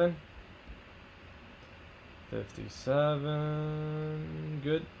 57. 57.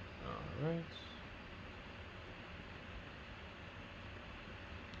 Good. Alright.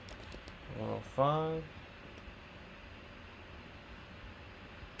 105.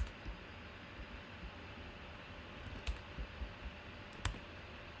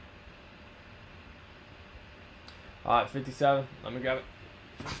 Alright, 57. Let me grab it.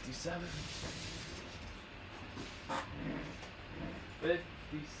 57.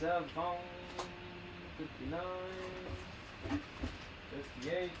 57. 59.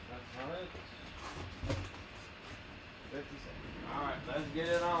 58. That's how it. 57. Alright, let's get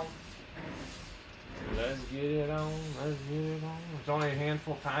it on. Let's get it on. Let's get it on. There's only a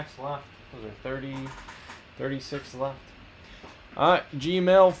handful of packs left. Those are 36 left. Alright,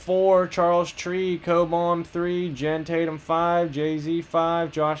 Gmail 4, Charles Tree, Cobom 3, Jen Tatum 5, Jay-Z 5,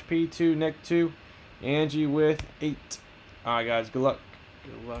 Josh P 2, Nick 2, Angie with 8. Alright guys, good luck.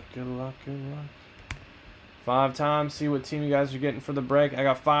 Good luck, good luck, good luck. 5 times, see what team you guys are getting for the break. I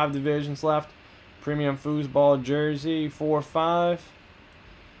got 5 divisions left. Premium Foosball Jersey, 4-5.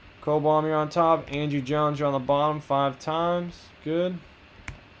 Cobom, you're on top. Angie Jones, you're on the bottom 5 times. Good.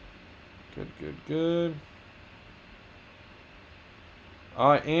 Good, good, good.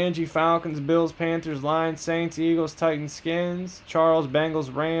 Alright, Angie, Falcons, Bills, Panthers, Lions, Saints, Eagles, Titans, Skins. Charles,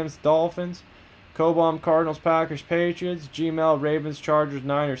 Bengals, Rams, Dolphins. Cobom, Cardinals, Packers, Patriots. Gmail, Ravens, Chargers,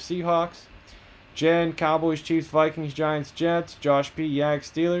 Niners, Seahawks. Jen, Cowboys, Chiefs, Vikings, Giants, Jets. Josh P,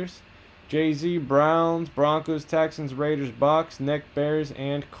 Yags, Steelers. Jay-Z, Browns, Broncos, Texans, Raiders, Bucks. Nick, Bears,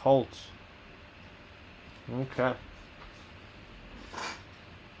 and Colts. Okay.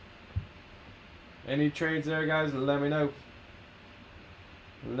 Any trades there, guys? Let me know.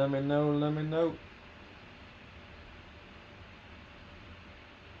 Let me know, let me know.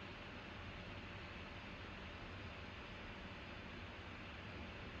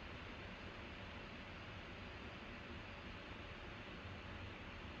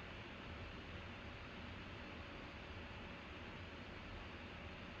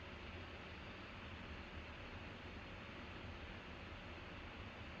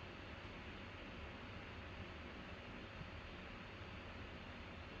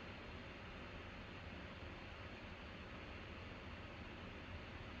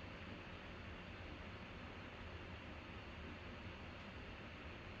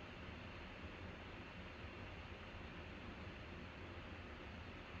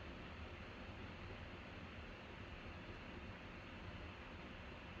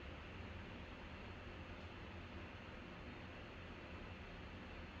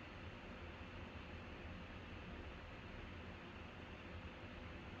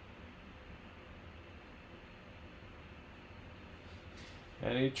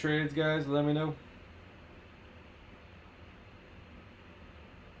 Any trades, guys? Let me know.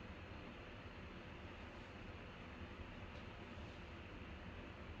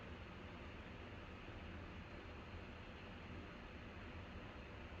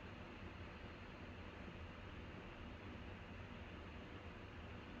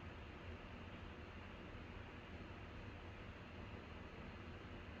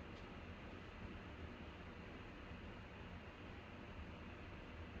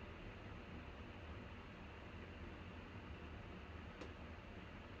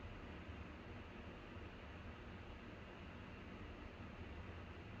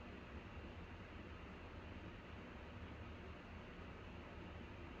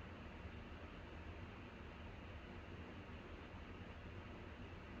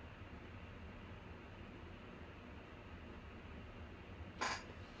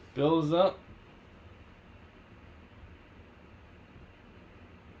 Bills up. .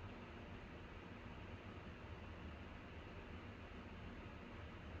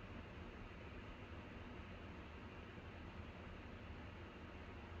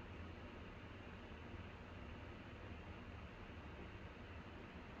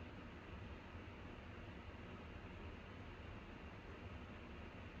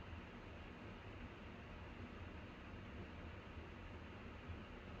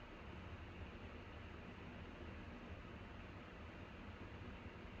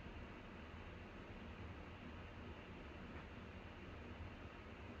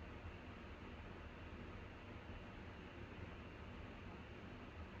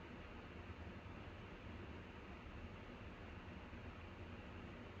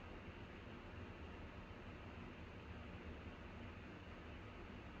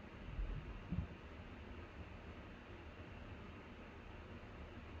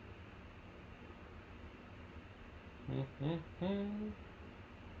 You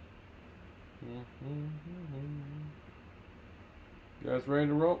guys ready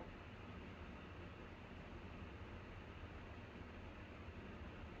to roll?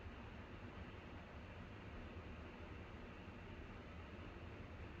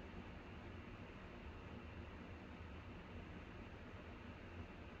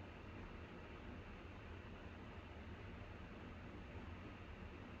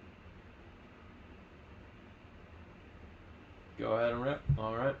 Go ahead and rip.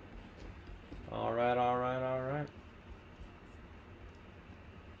 All right. All right, all right, all right.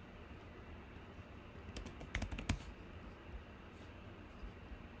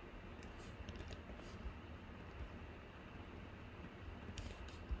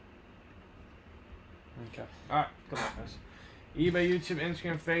 Okay. All right. Come on, guys. eBay, YouTube,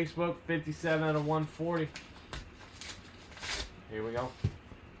 Instagram, Facebook, 57 out of 140. Here we go.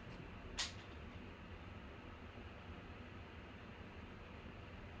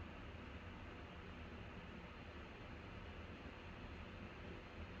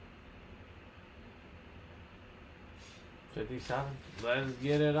 $57. Let's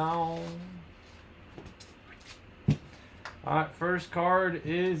get it on. Alright, first card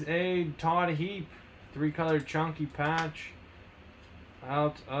is a Todd Heap. 3-color chunky patch.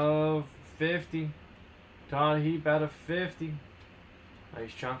 Out of 50. Todd Heap out of 50.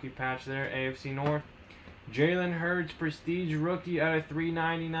 Nice chunky patch there. AFC North. Jalen Hurts Prestige Rookie out of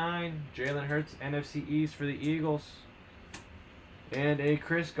 399. Jalen Hurts NFC East for the Eagles. And a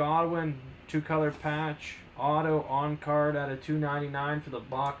Chris Godwin 2-color patch. Auto on card out of 299 for the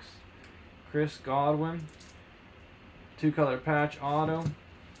Bucks. Chris Godwin. 2-color patch auto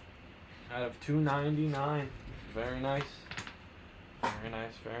out of 299. Very nice. Very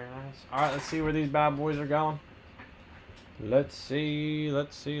nice, very nice. Alright, let's see where these bad boys are going. Let's see,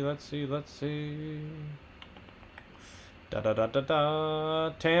 let's see, let's see, let's see.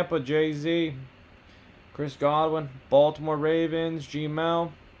 Tampa, Jay-Z. Chris Godwin. Baltimore Ravens,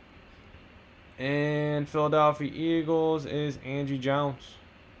 Gmail. And Philadelphia Eagles is Angie Jones.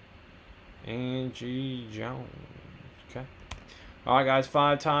 Angie Jones. Okay. Alright, guys.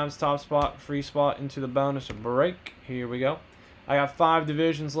 5 times top spot, free spot into the bonus break. Here we go. I got 5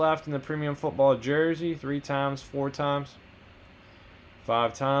 divisions left in the premium football jersey. 3 times, 4 times.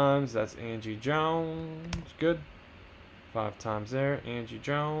 5 times. That's Angie Jones. Good. 5 times there. Angie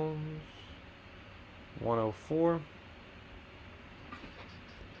Jones. 104.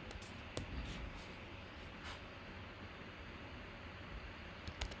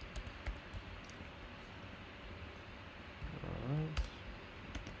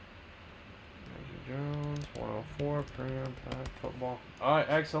 Jones, 104, premium pack football. Alright,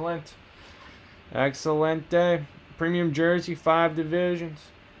 excellent. Excellent day. Premium jersey, 5 divisions.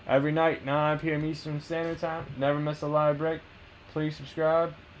 Every night, 9 p.m. Eastern Standard Time. Never miss a live break. Please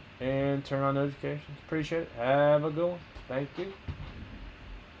subscribe and turn on notifications. Appreciate it. Have a good one. Thank you.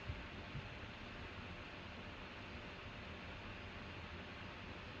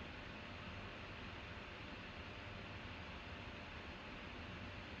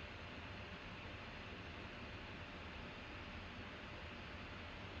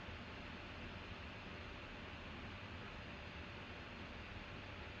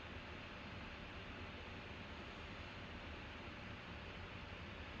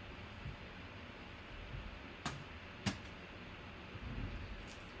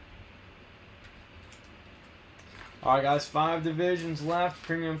 Alright, guys, 5 divisions left.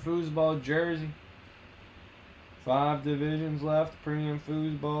 Premium foosball jersey. 5 divisions left. Premium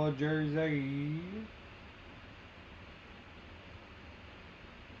foosball jersey.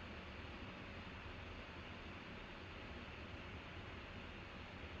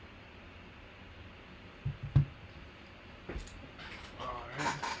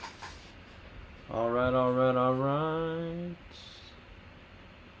 Alright, alright, alright.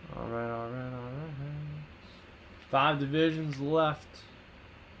 Alright, alright, alright. 5 divisions left.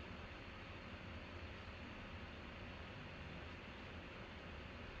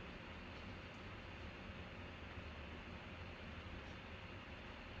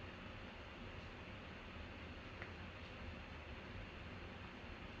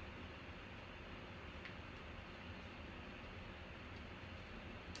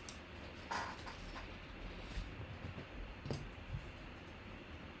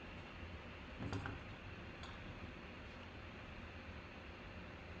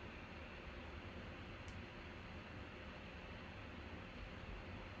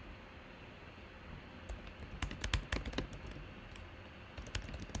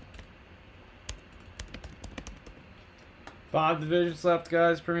 Five divisions left,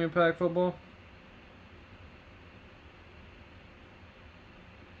 guys. Premium pack football.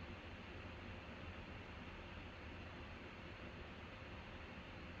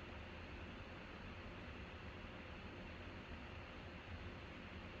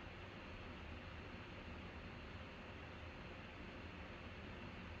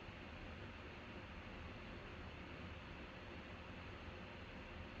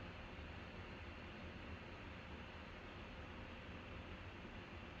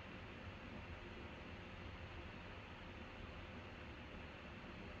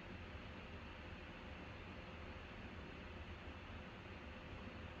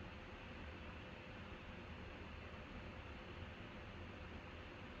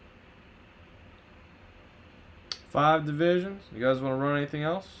 5 divisions. You guys want to run anything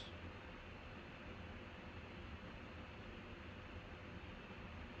else?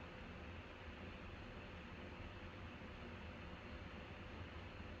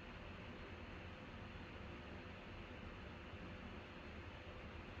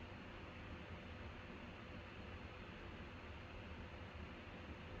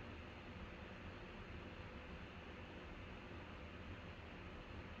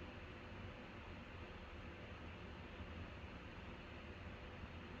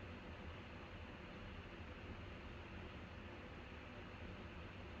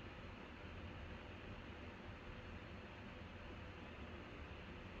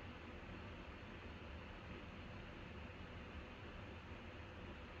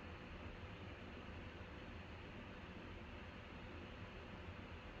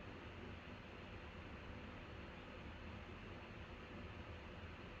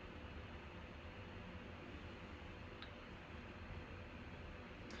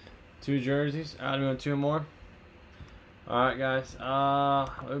 Two jerseys. Adding on 2 more. Alright, guys.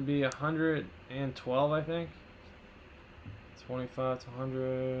 It would be 112, I think. 25 to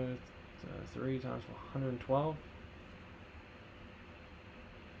 100. 3 times 112.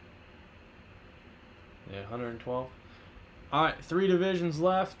 Yeah, 112. Alright, 3 divisions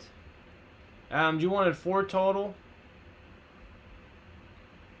left. You wanted 4 total.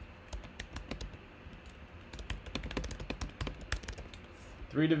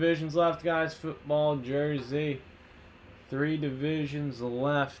 Three divisions left, guys. Football jersey. 3 divisions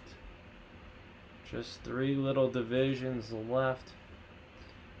left. Just 3 little divisions left.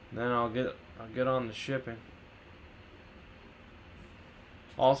 Then I'll get on the shipping.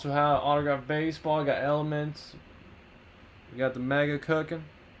 Also have autographed baseball. Got elements. We got the mega cooking.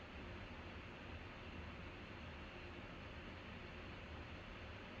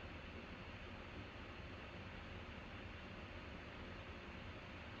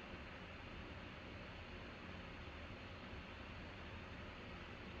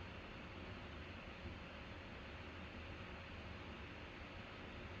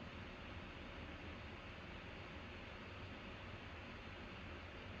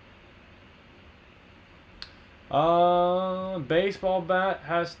 Baseball bat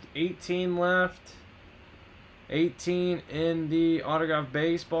has 18 left. 18 in the autographed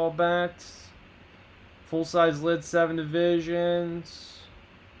baseball bats. Full size lid, 7 divisions.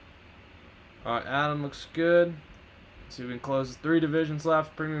 Alright, Adam looks good. Let's see if we can close. 3 divisions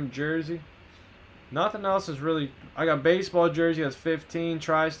left. Premium jersey. Nothing else is really. I got baseball jersey has 15.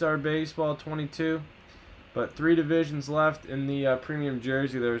 Tri-Star baseball 22. But 3 divisions left in the premium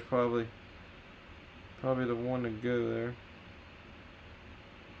jersey. There's probably the one to go there.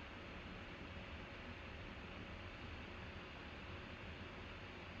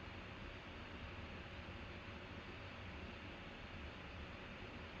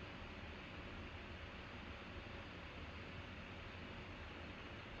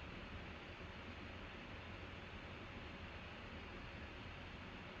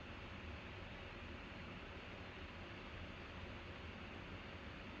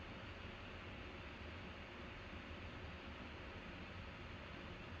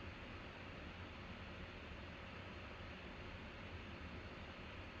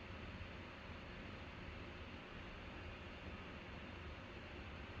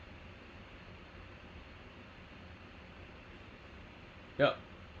 Yep.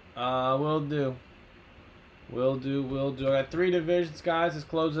 Will do. Will do. I got 3 divisions, guys. Let's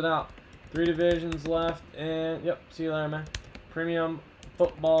close it out. 3 divisions left, and yep. See you later, man. Premium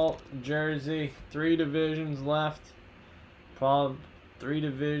football jersey. 3 divisions left. Probably 3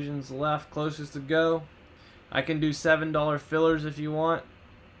 divisions left. Closest to go. I can do $7 fillers if you want.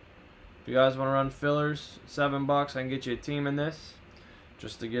 If you guys want to run fillers, $7. I can get you a team in this,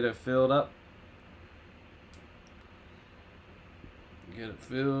 just to get it filled up. Get it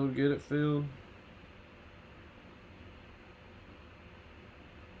filled, get it filled.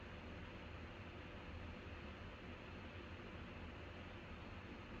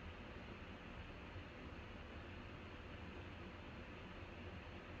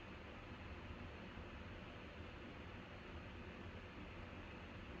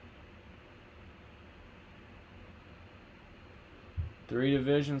 Three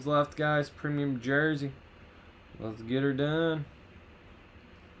divisions left, guys. Premium jersey. Let's get her done.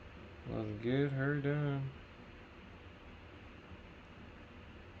 Let's get her done.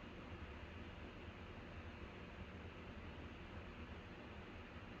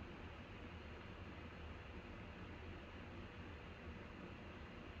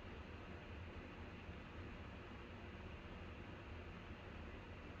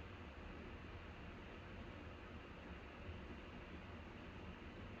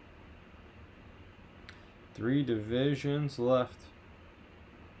 3 divisions left.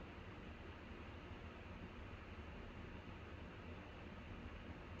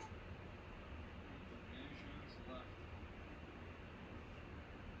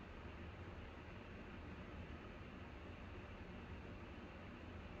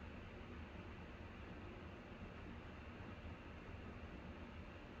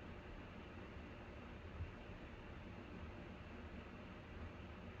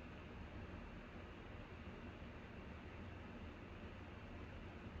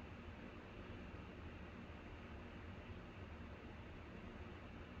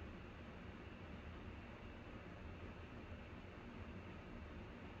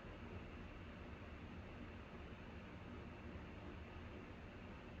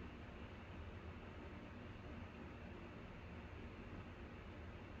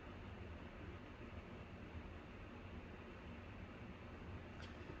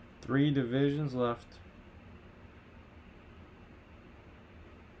 Three divisions left.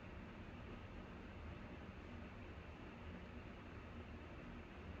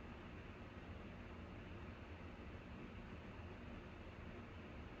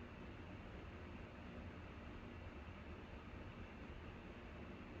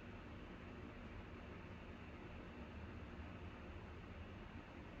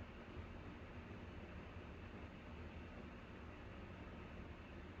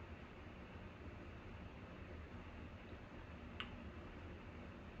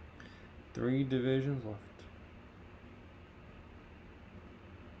 Three divisions left.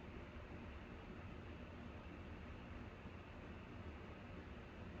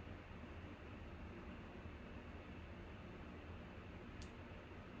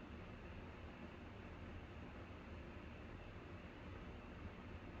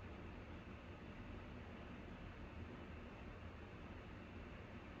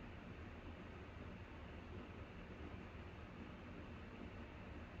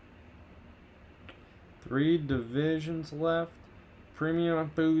 Three divisions left.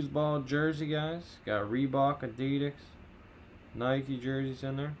 Premium foosball jersey, guys. Got Reebok, Adidas, Nike jerseys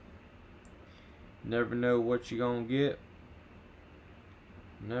in there. Never know what you're gonna get.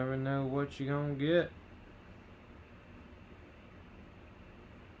 Never know what you're gonna get.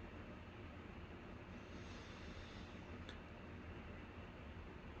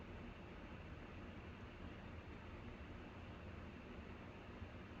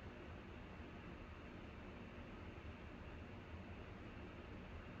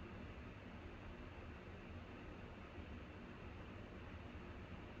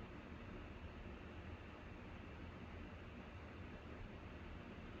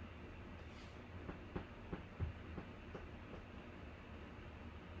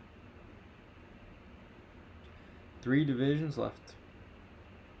 Three divisions left.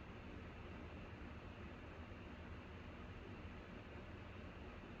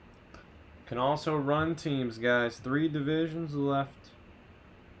 Can also run teams, guys. Three divisions left.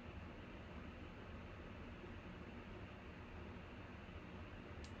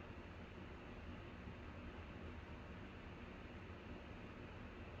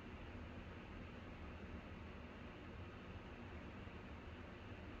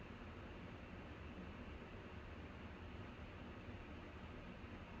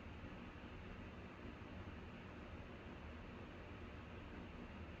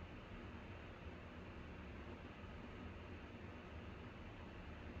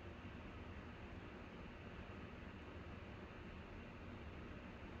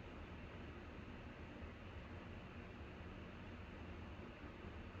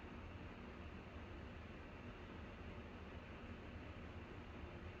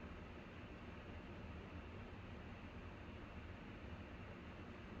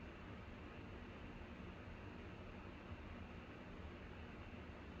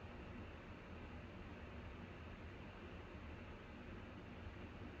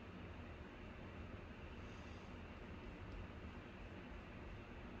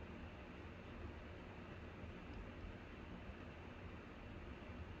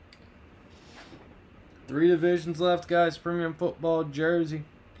 Three divisions left, guys. Premium football jersey.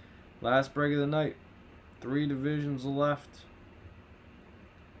 Last break of the night. Three divisions left.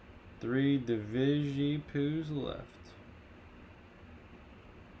 Three division poos left.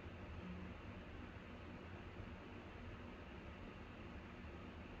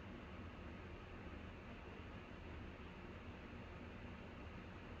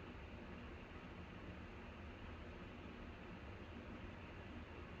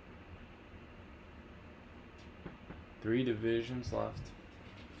 Three divisions left.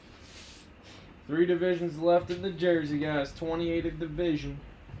 Three divisions left in the jersey, guys. 28th division.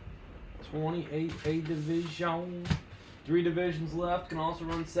 28A division. 3 divisions left. Can also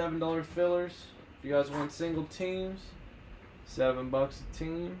run $7 fillers. If you guys want single teams, $7 a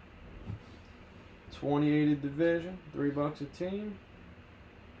team. 28A division, $3 a team.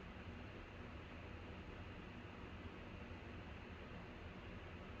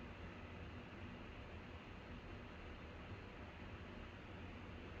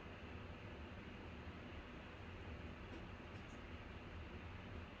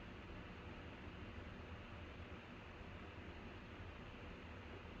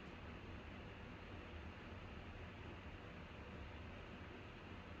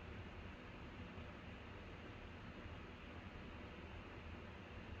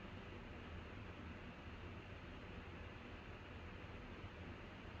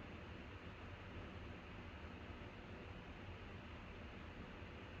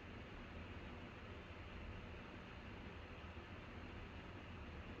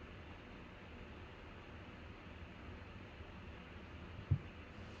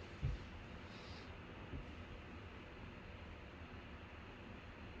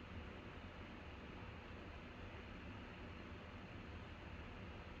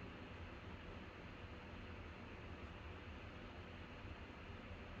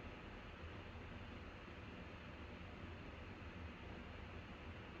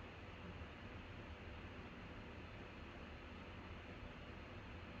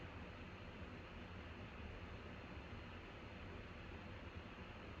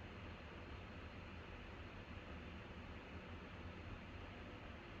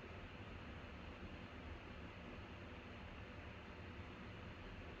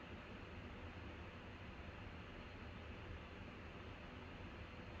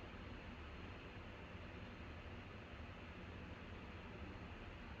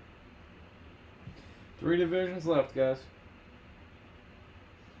 Three divisions left, guys.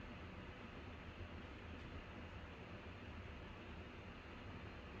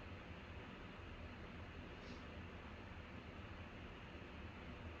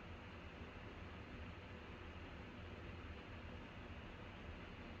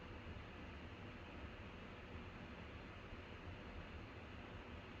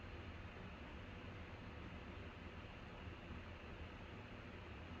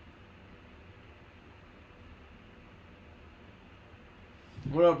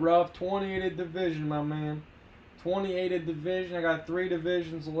 What up, Ruff? 28 division, my man. 28 division. I got 3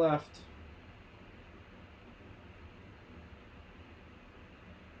 divisions left.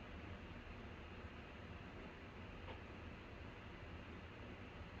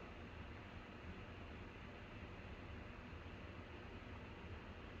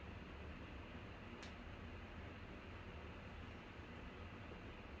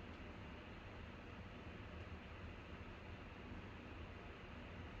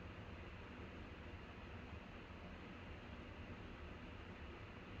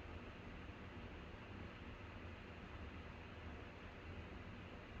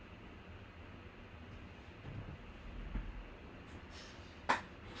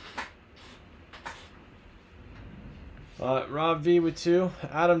 Rob V with 2.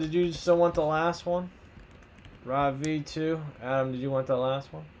 Adam, did you still want the last one? Rob V 2. Adam, did you want the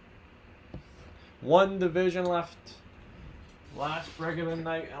last one? 1 division left. Last break of the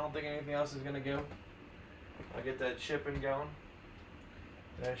night. I don't think anything else is gonna go. I'll get that shipping going.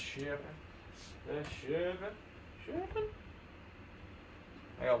 That shipping. That shipping. Shipping.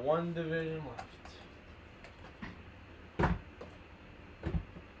 I got 1 division left.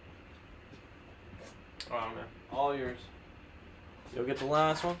 Oh man, all yours. You'll get the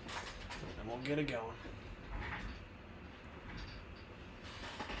last one, and we'll get it going.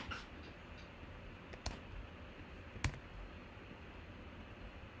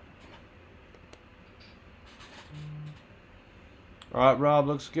 All right, Rob,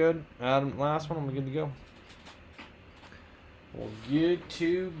 looks good. Adam, last one, we're good to go. We're good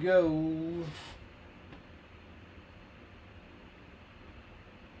to go.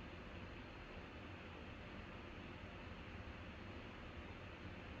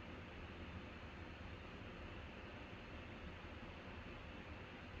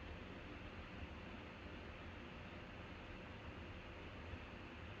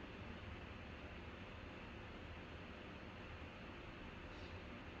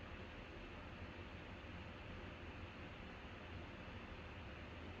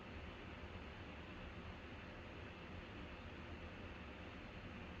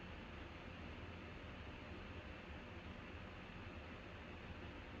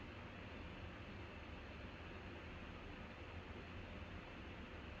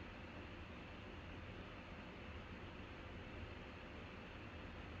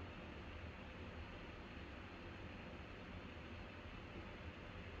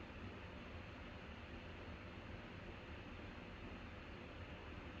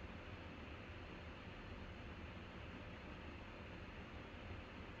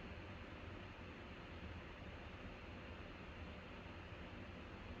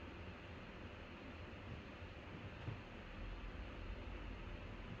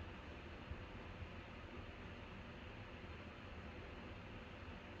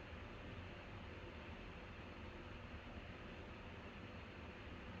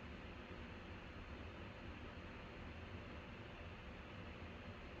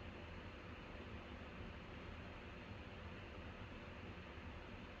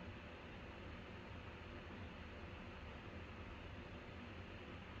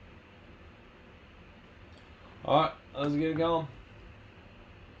 Alright, let's get it going.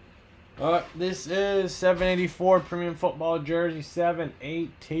 Alright, this is 784 Premium Football Jersey.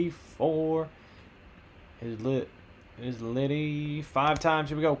 784 is lit. Is litty. 5 times.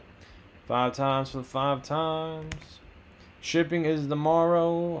 Here we go. 5 times for the 5 times. Shipping is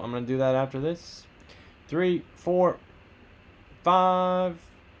tomorrow. I'm going to do that after this. 3, 4, 5.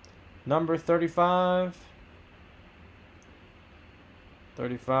 Number 35.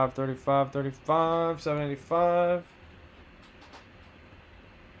 35, 35, 35. 785.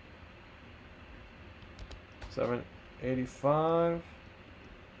 785.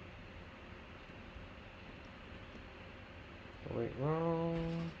 Wait,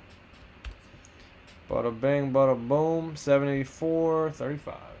 wrong. Bada bang, bada boom. 784,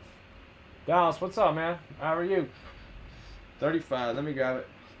 35. Dallas, what's up, man? How are you? 35. Let me grab it.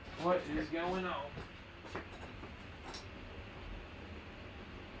 What is going on?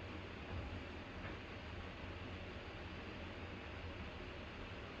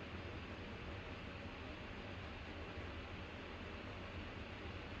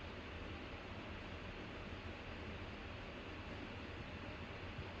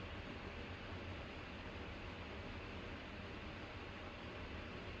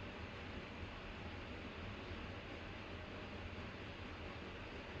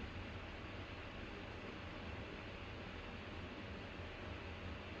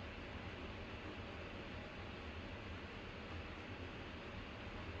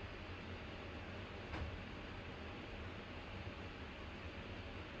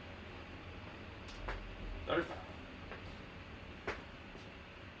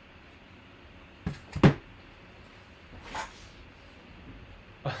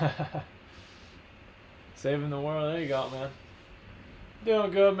 Saving the world. There you go, man.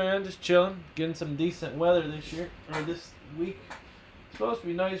 Doing good, man. Just chilling. Getting some decent weather this year. Or this week. It's supposed to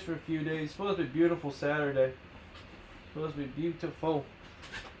be nice for a few days. It's supposed to be beautiful Saturday. It's supposed to be beautiful.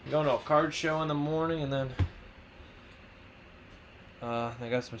 I'm going to a card show in the morning, and then I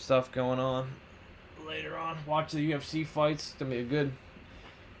got some stuff going on later on. Watch the UFC fights. It's going to be a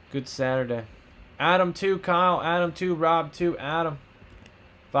good Saturday. Adam 2, Kyle. Adam 2, Rob 2, Adam.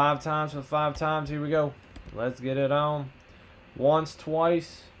 5 times for 5 times. Here we go. Let's get it on. Once,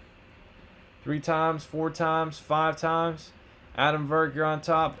 twice, 3 times, 4 times, 5 times. Adam Verk, you're on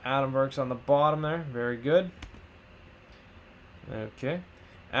top. Adam Verk's on the bottom there. Very good. Okay.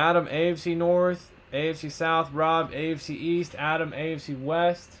 Adam, AFC North, AFC South. Rob, AFC East. Adam, AFC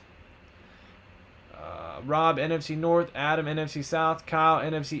West. Rob, NFC North. Adam, NFC South. Kyle,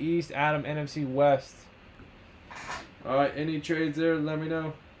 NFC East. Adam, NFC West. Alright, any trades there, let me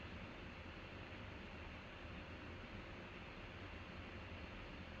know.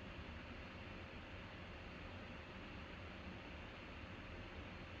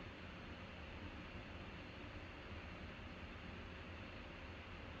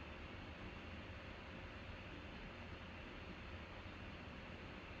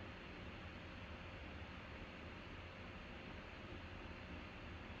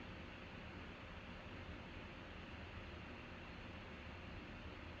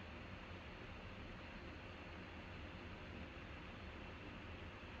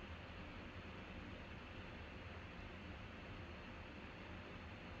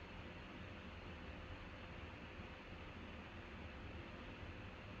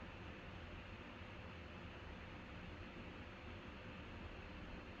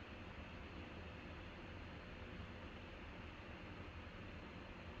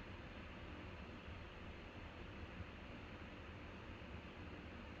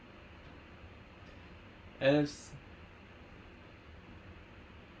 And it's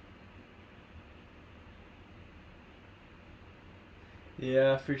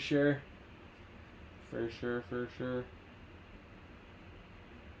yeah, for sure. For sure, for sure.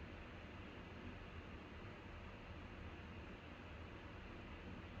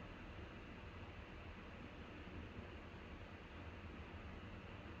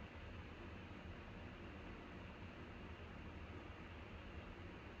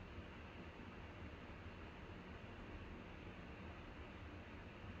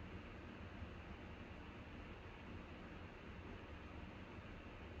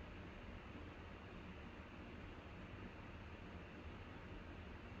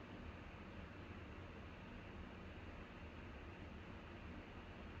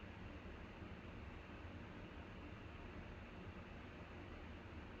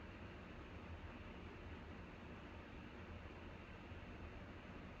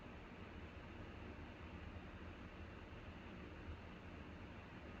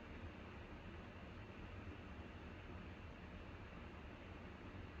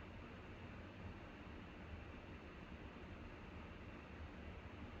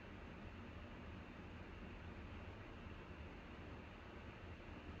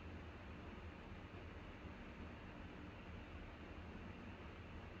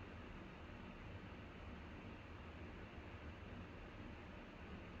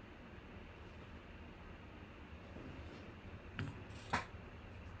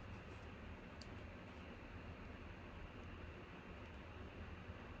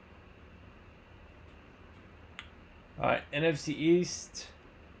 Alright, NFC East.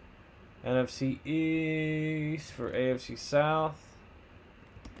 NFC East for AFC South.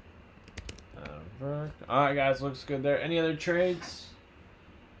 Alright, guys, looks good there. Any other trades?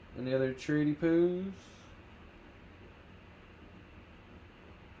 Any other tradey poos?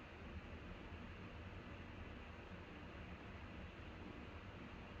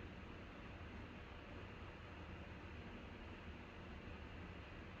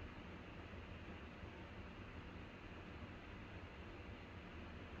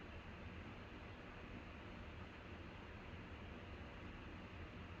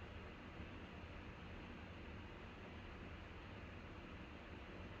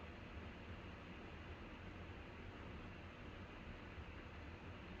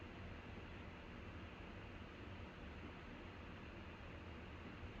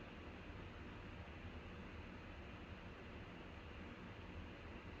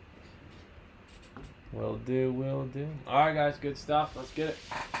 Will do, will do. Alright, guys, good stuff. Let's get it.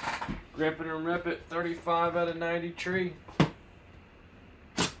 Grip it and rip it. 35 out of 90 tree.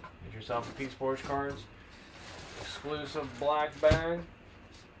 Get yourself a P-Sports Cards. Exclusive black bag.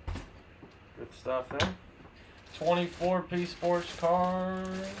 Good stuff there. 24 P-Sports Cards.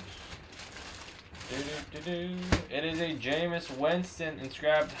 It is a Jameis Winston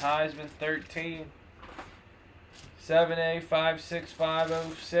inscribed Heisman 13. 7A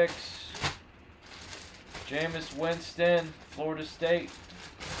 56506. Jameis Winston, Florida State,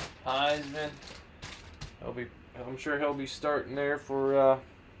 Heisman. I'm sure he'll be starting there for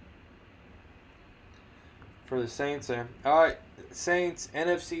the Saints there. All right, Saints,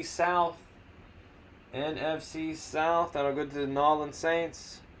 NFC South. NFC South. That'll go to the Nolan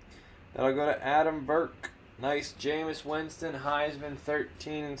Saints. That'll go to Adam Burke. Nice Jameis Winston, Heisman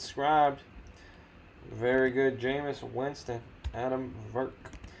 13 inscribed. Very good Jameis Winston, Adam Burke.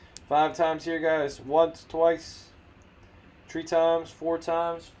 5 times here, guys. Once, twice, 3 times, 4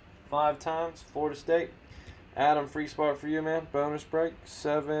 times, 5 times. Florida State. Adam, free spot for you, man. Bonus break.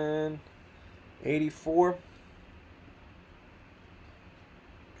 784.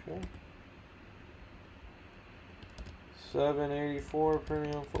 Okay. 784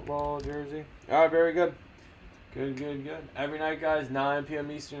 premium football jersey. All right, very good. Good, good, good. Every night, guys, 9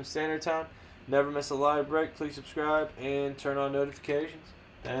 p.m. Eastern Standard Time. Never miss a live break. Please subscribe and turn on notifications.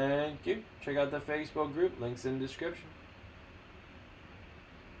 Thank you. Check out the Facebook group. Links in the description.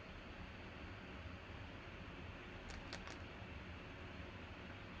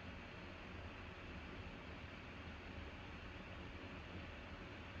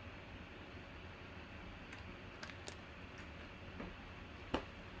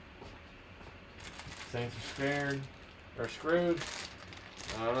 Saints are scared. Or screwed.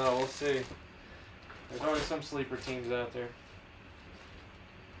 I don't know. We'll see. There's always some sleeper teams out there.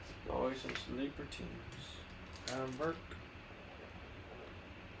 Always some sleeper teams. Adam Burke.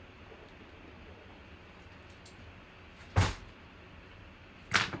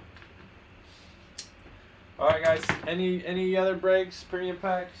 Alright, guys. Any other breaks, premium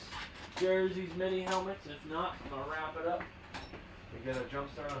packs, jerseys, mini helmets? If not, I'm gonna wrap it up. We get a jump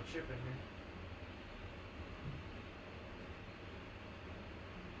start on shipping here.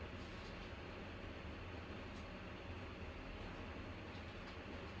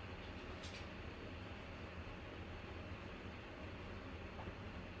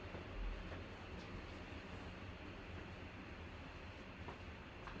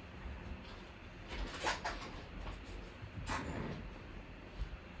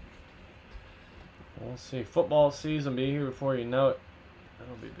 We'll see. Football season be here before you know it.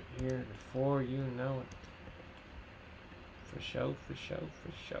 That'll be here before you know it. For sure, for sure,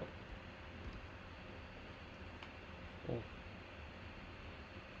 for sure. Oh.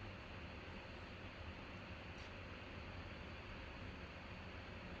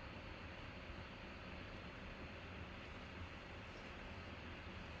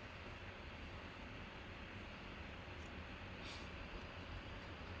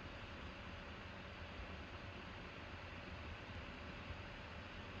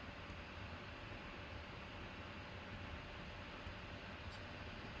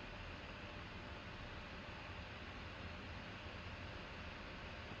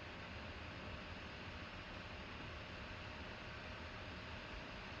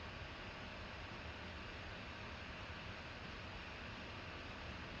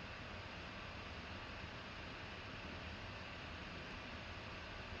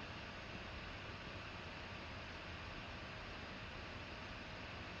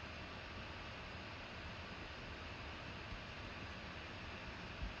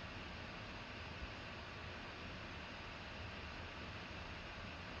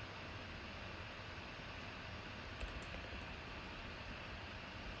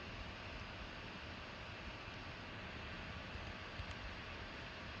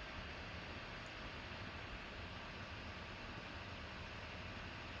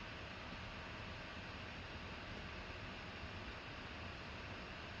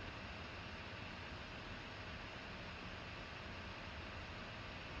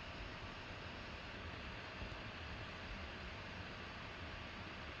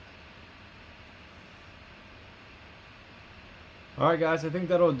 Alright, guys, I think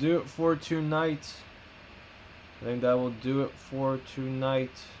that'll do it for tonight. I think that will do it for tonight.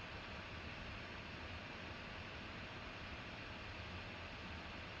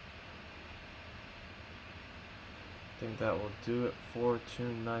 I think that will do it for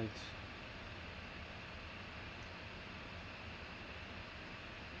tonight.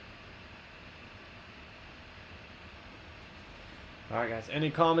 Alright, guys, any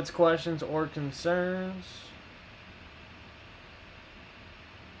comments, questions, or concerns?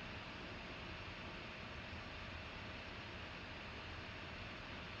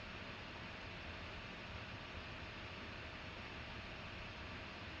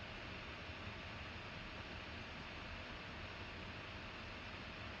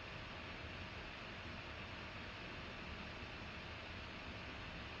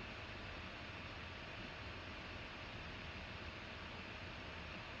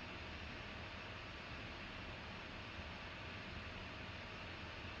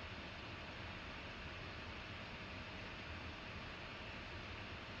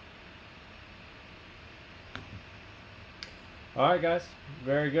 Alright, guys,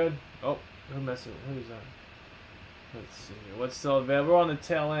 very good. Oh, who's that? Let's see, what's still available? We're on the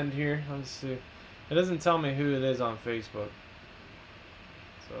tail end here. Let's see. It doesn't tell me who it is on Facebook.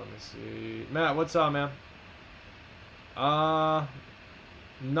 So let me see. Matt, what's up, man? Not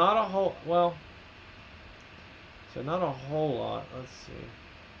a whole, well, so not a whole lot. Let's see.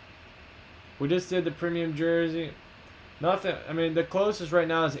 We just did the premium jersey. Nothing, I mean, the closest right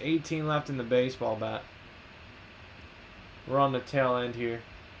now is 18 left in the baseball bat. We're on the tail end here.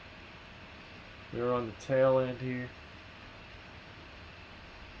 We're on the tail end here.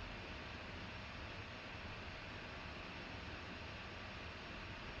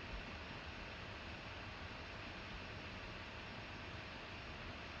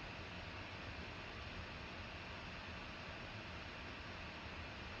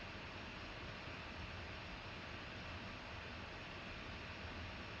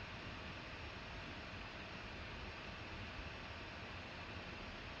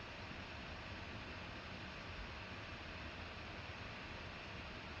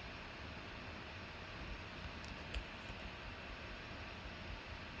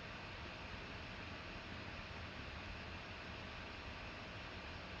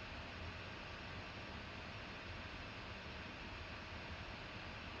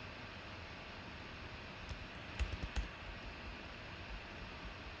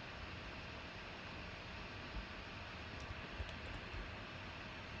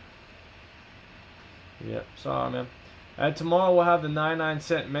 Yep, sorry, man. And tomorrow we'll have the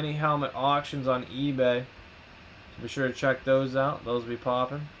 99-cent mini helmet auctions on eBay. So be sure to check those out. Those will be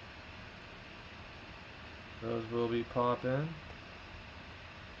popping. Those will be popping.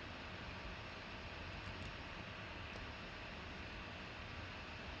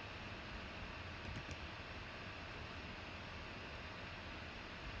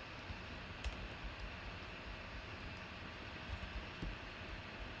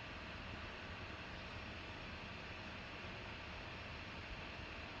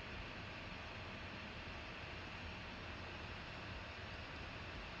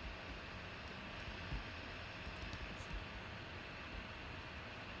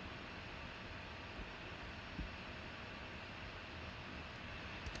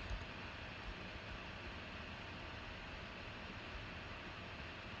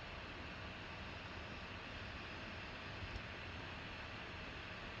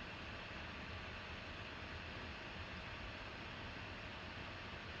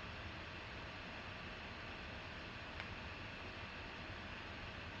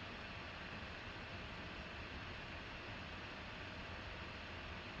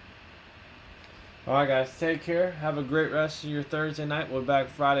 Alright, guys, take care. Have a great rest of your Thursday night. We'll be back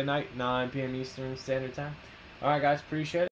Friday night, 9 p.m. Eastern Standard Time. Alright, guys, appreciate it.